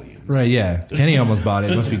speak volumes. Right, yeah. Kenny almost bought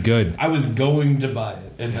it. It must be good. I was going to buy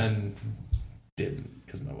it and then didn't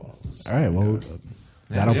because my wallet was. All right, well,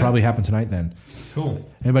 that'll Yeah. probably happen tonight then. Cool.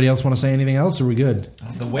 Anybody else want to say anything else, or are we good?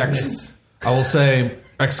 The Witness. I will say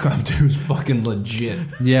XCOM 2 is fucking legit.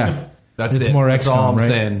 Yeah. That's It's it. more That's XCOM, all I'm right?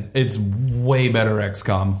 saying. It's way better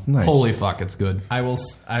XCOM. Nice. Holy fuck, it's good. I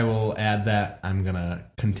will add that I'm gonna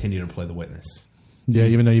continue to play The Witness. Yeah,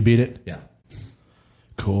 even though you beat it? Yeah.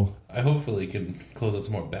 Cool. I hopefully can close out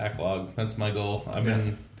some more backlog. That's my goal.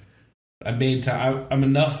 I'm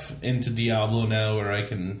enough into Diablo now where I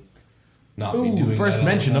can not be doing First that all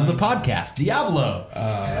mention of the time. podcast, Diablo.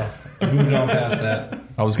 I moved on past that.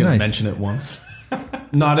 I was going to Nice. mention it once.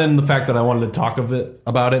 Not in the fact that I wanted to talk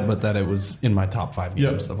about it, but that it was in my top 5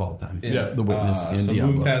 games of all time. Yeah. The Witness and so Diablo.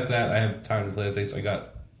 moving past that, I have time to play things. I got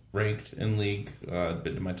ranked in League,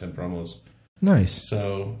 been to my 10 promos. Nice.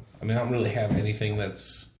 So, I don't really have anything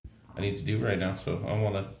that's I need to do right now. So I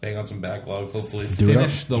want to bang on some backlog, hopefully. Do it up.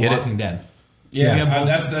 Finish The Get it. Walking Dead. Yeah, Do you have both-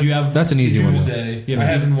 that's do you have That's an easy one. Tuesday. You have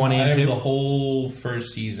I season 1 and I have 2? the whole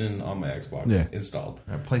first season on my Xbox Yeah. installed.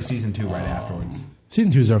 Play season 2 right afterwards.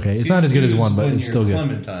 Season 2 is okay. It's not as good as 1, but it's still good.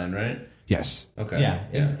 Clementine, right? Yes. Okay. Yeah,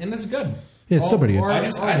 and it's good. Yeah, it's still pretty good. I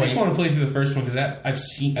just want to play through the first one because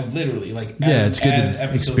I've literally like Yeah, it's good to as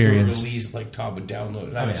episodes experience. were released, like Todd would download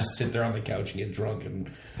it. I would just sit there on the couch and get drunk and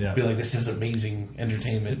Yeah. be like, "This is amazing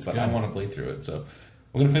entertainment." But I want to play through it, so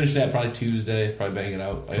I'm gonna finish that probably Tuesday. Probably bang it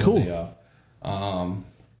out. I have Cool. a day off.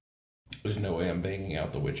 There's no way I'm banging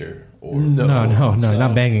out The Witcher. Or No, So,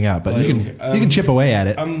 not banging out, but like, you can chip away at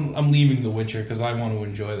it. I'm leaving The Witcher because I want to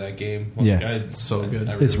enjoy that game. Yeah. So good.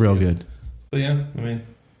 It's real good. But yeah,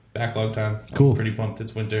 backlog time. Cool. I'm pretty pumped.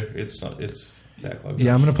 It's winter. It's backlog.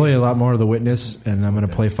 Yeah, I'm going to play a lot more of The Witness, and I'm going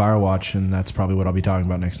to play Firewatch, and that's probably what I'll be talking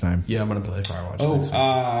about next time. Yeah, I'm going to play Firewatch. next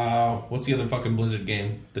week. What's the other fucking Blizzard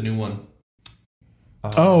game? The new one.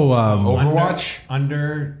 Overwatch?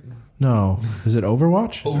 No. Is it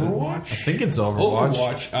Overwatch? Overwatch. I think it's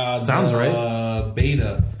Overwatch. Overwatch. Sounds right.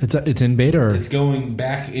 Beta. It's in beta, or? It's going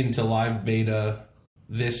back into live beta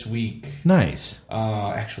this week. Nice.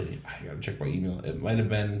 Actually, I gotta check my email. It might have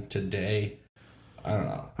been today. I don't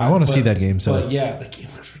know. I want to see that game, so. But yeah, the game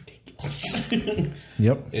looks ridiculous.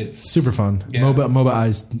 Yep. It's Super fun. Yeah. MOBA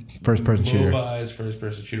eyes first person shooter. MOBA's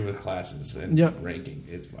first-person shooter with classes and Yep. ranking.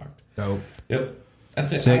 It's fucked. Dope. Yep.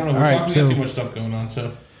 That's it. Sick. I don't know. All We're right, talking so- about too much stuff going on,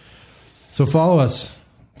 so So follow us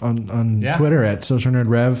on Yeah. Twitter at Social Nerd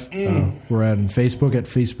Rev. We're on Facebook at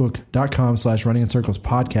facebook.com/Running in Circles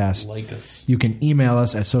podcast. like us. You can email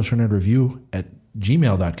us at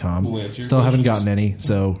socialnerdreview@gmail.com. We'll answer your Still haven't questions. gotten any,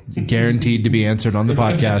 so guaranteed to be answered on the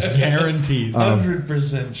podcast. Guaranteed.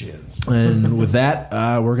 100% chance. And with that,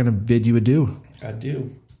 we're going to bid you adieu. I do.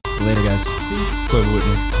 Later, guys. Play with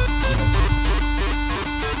me.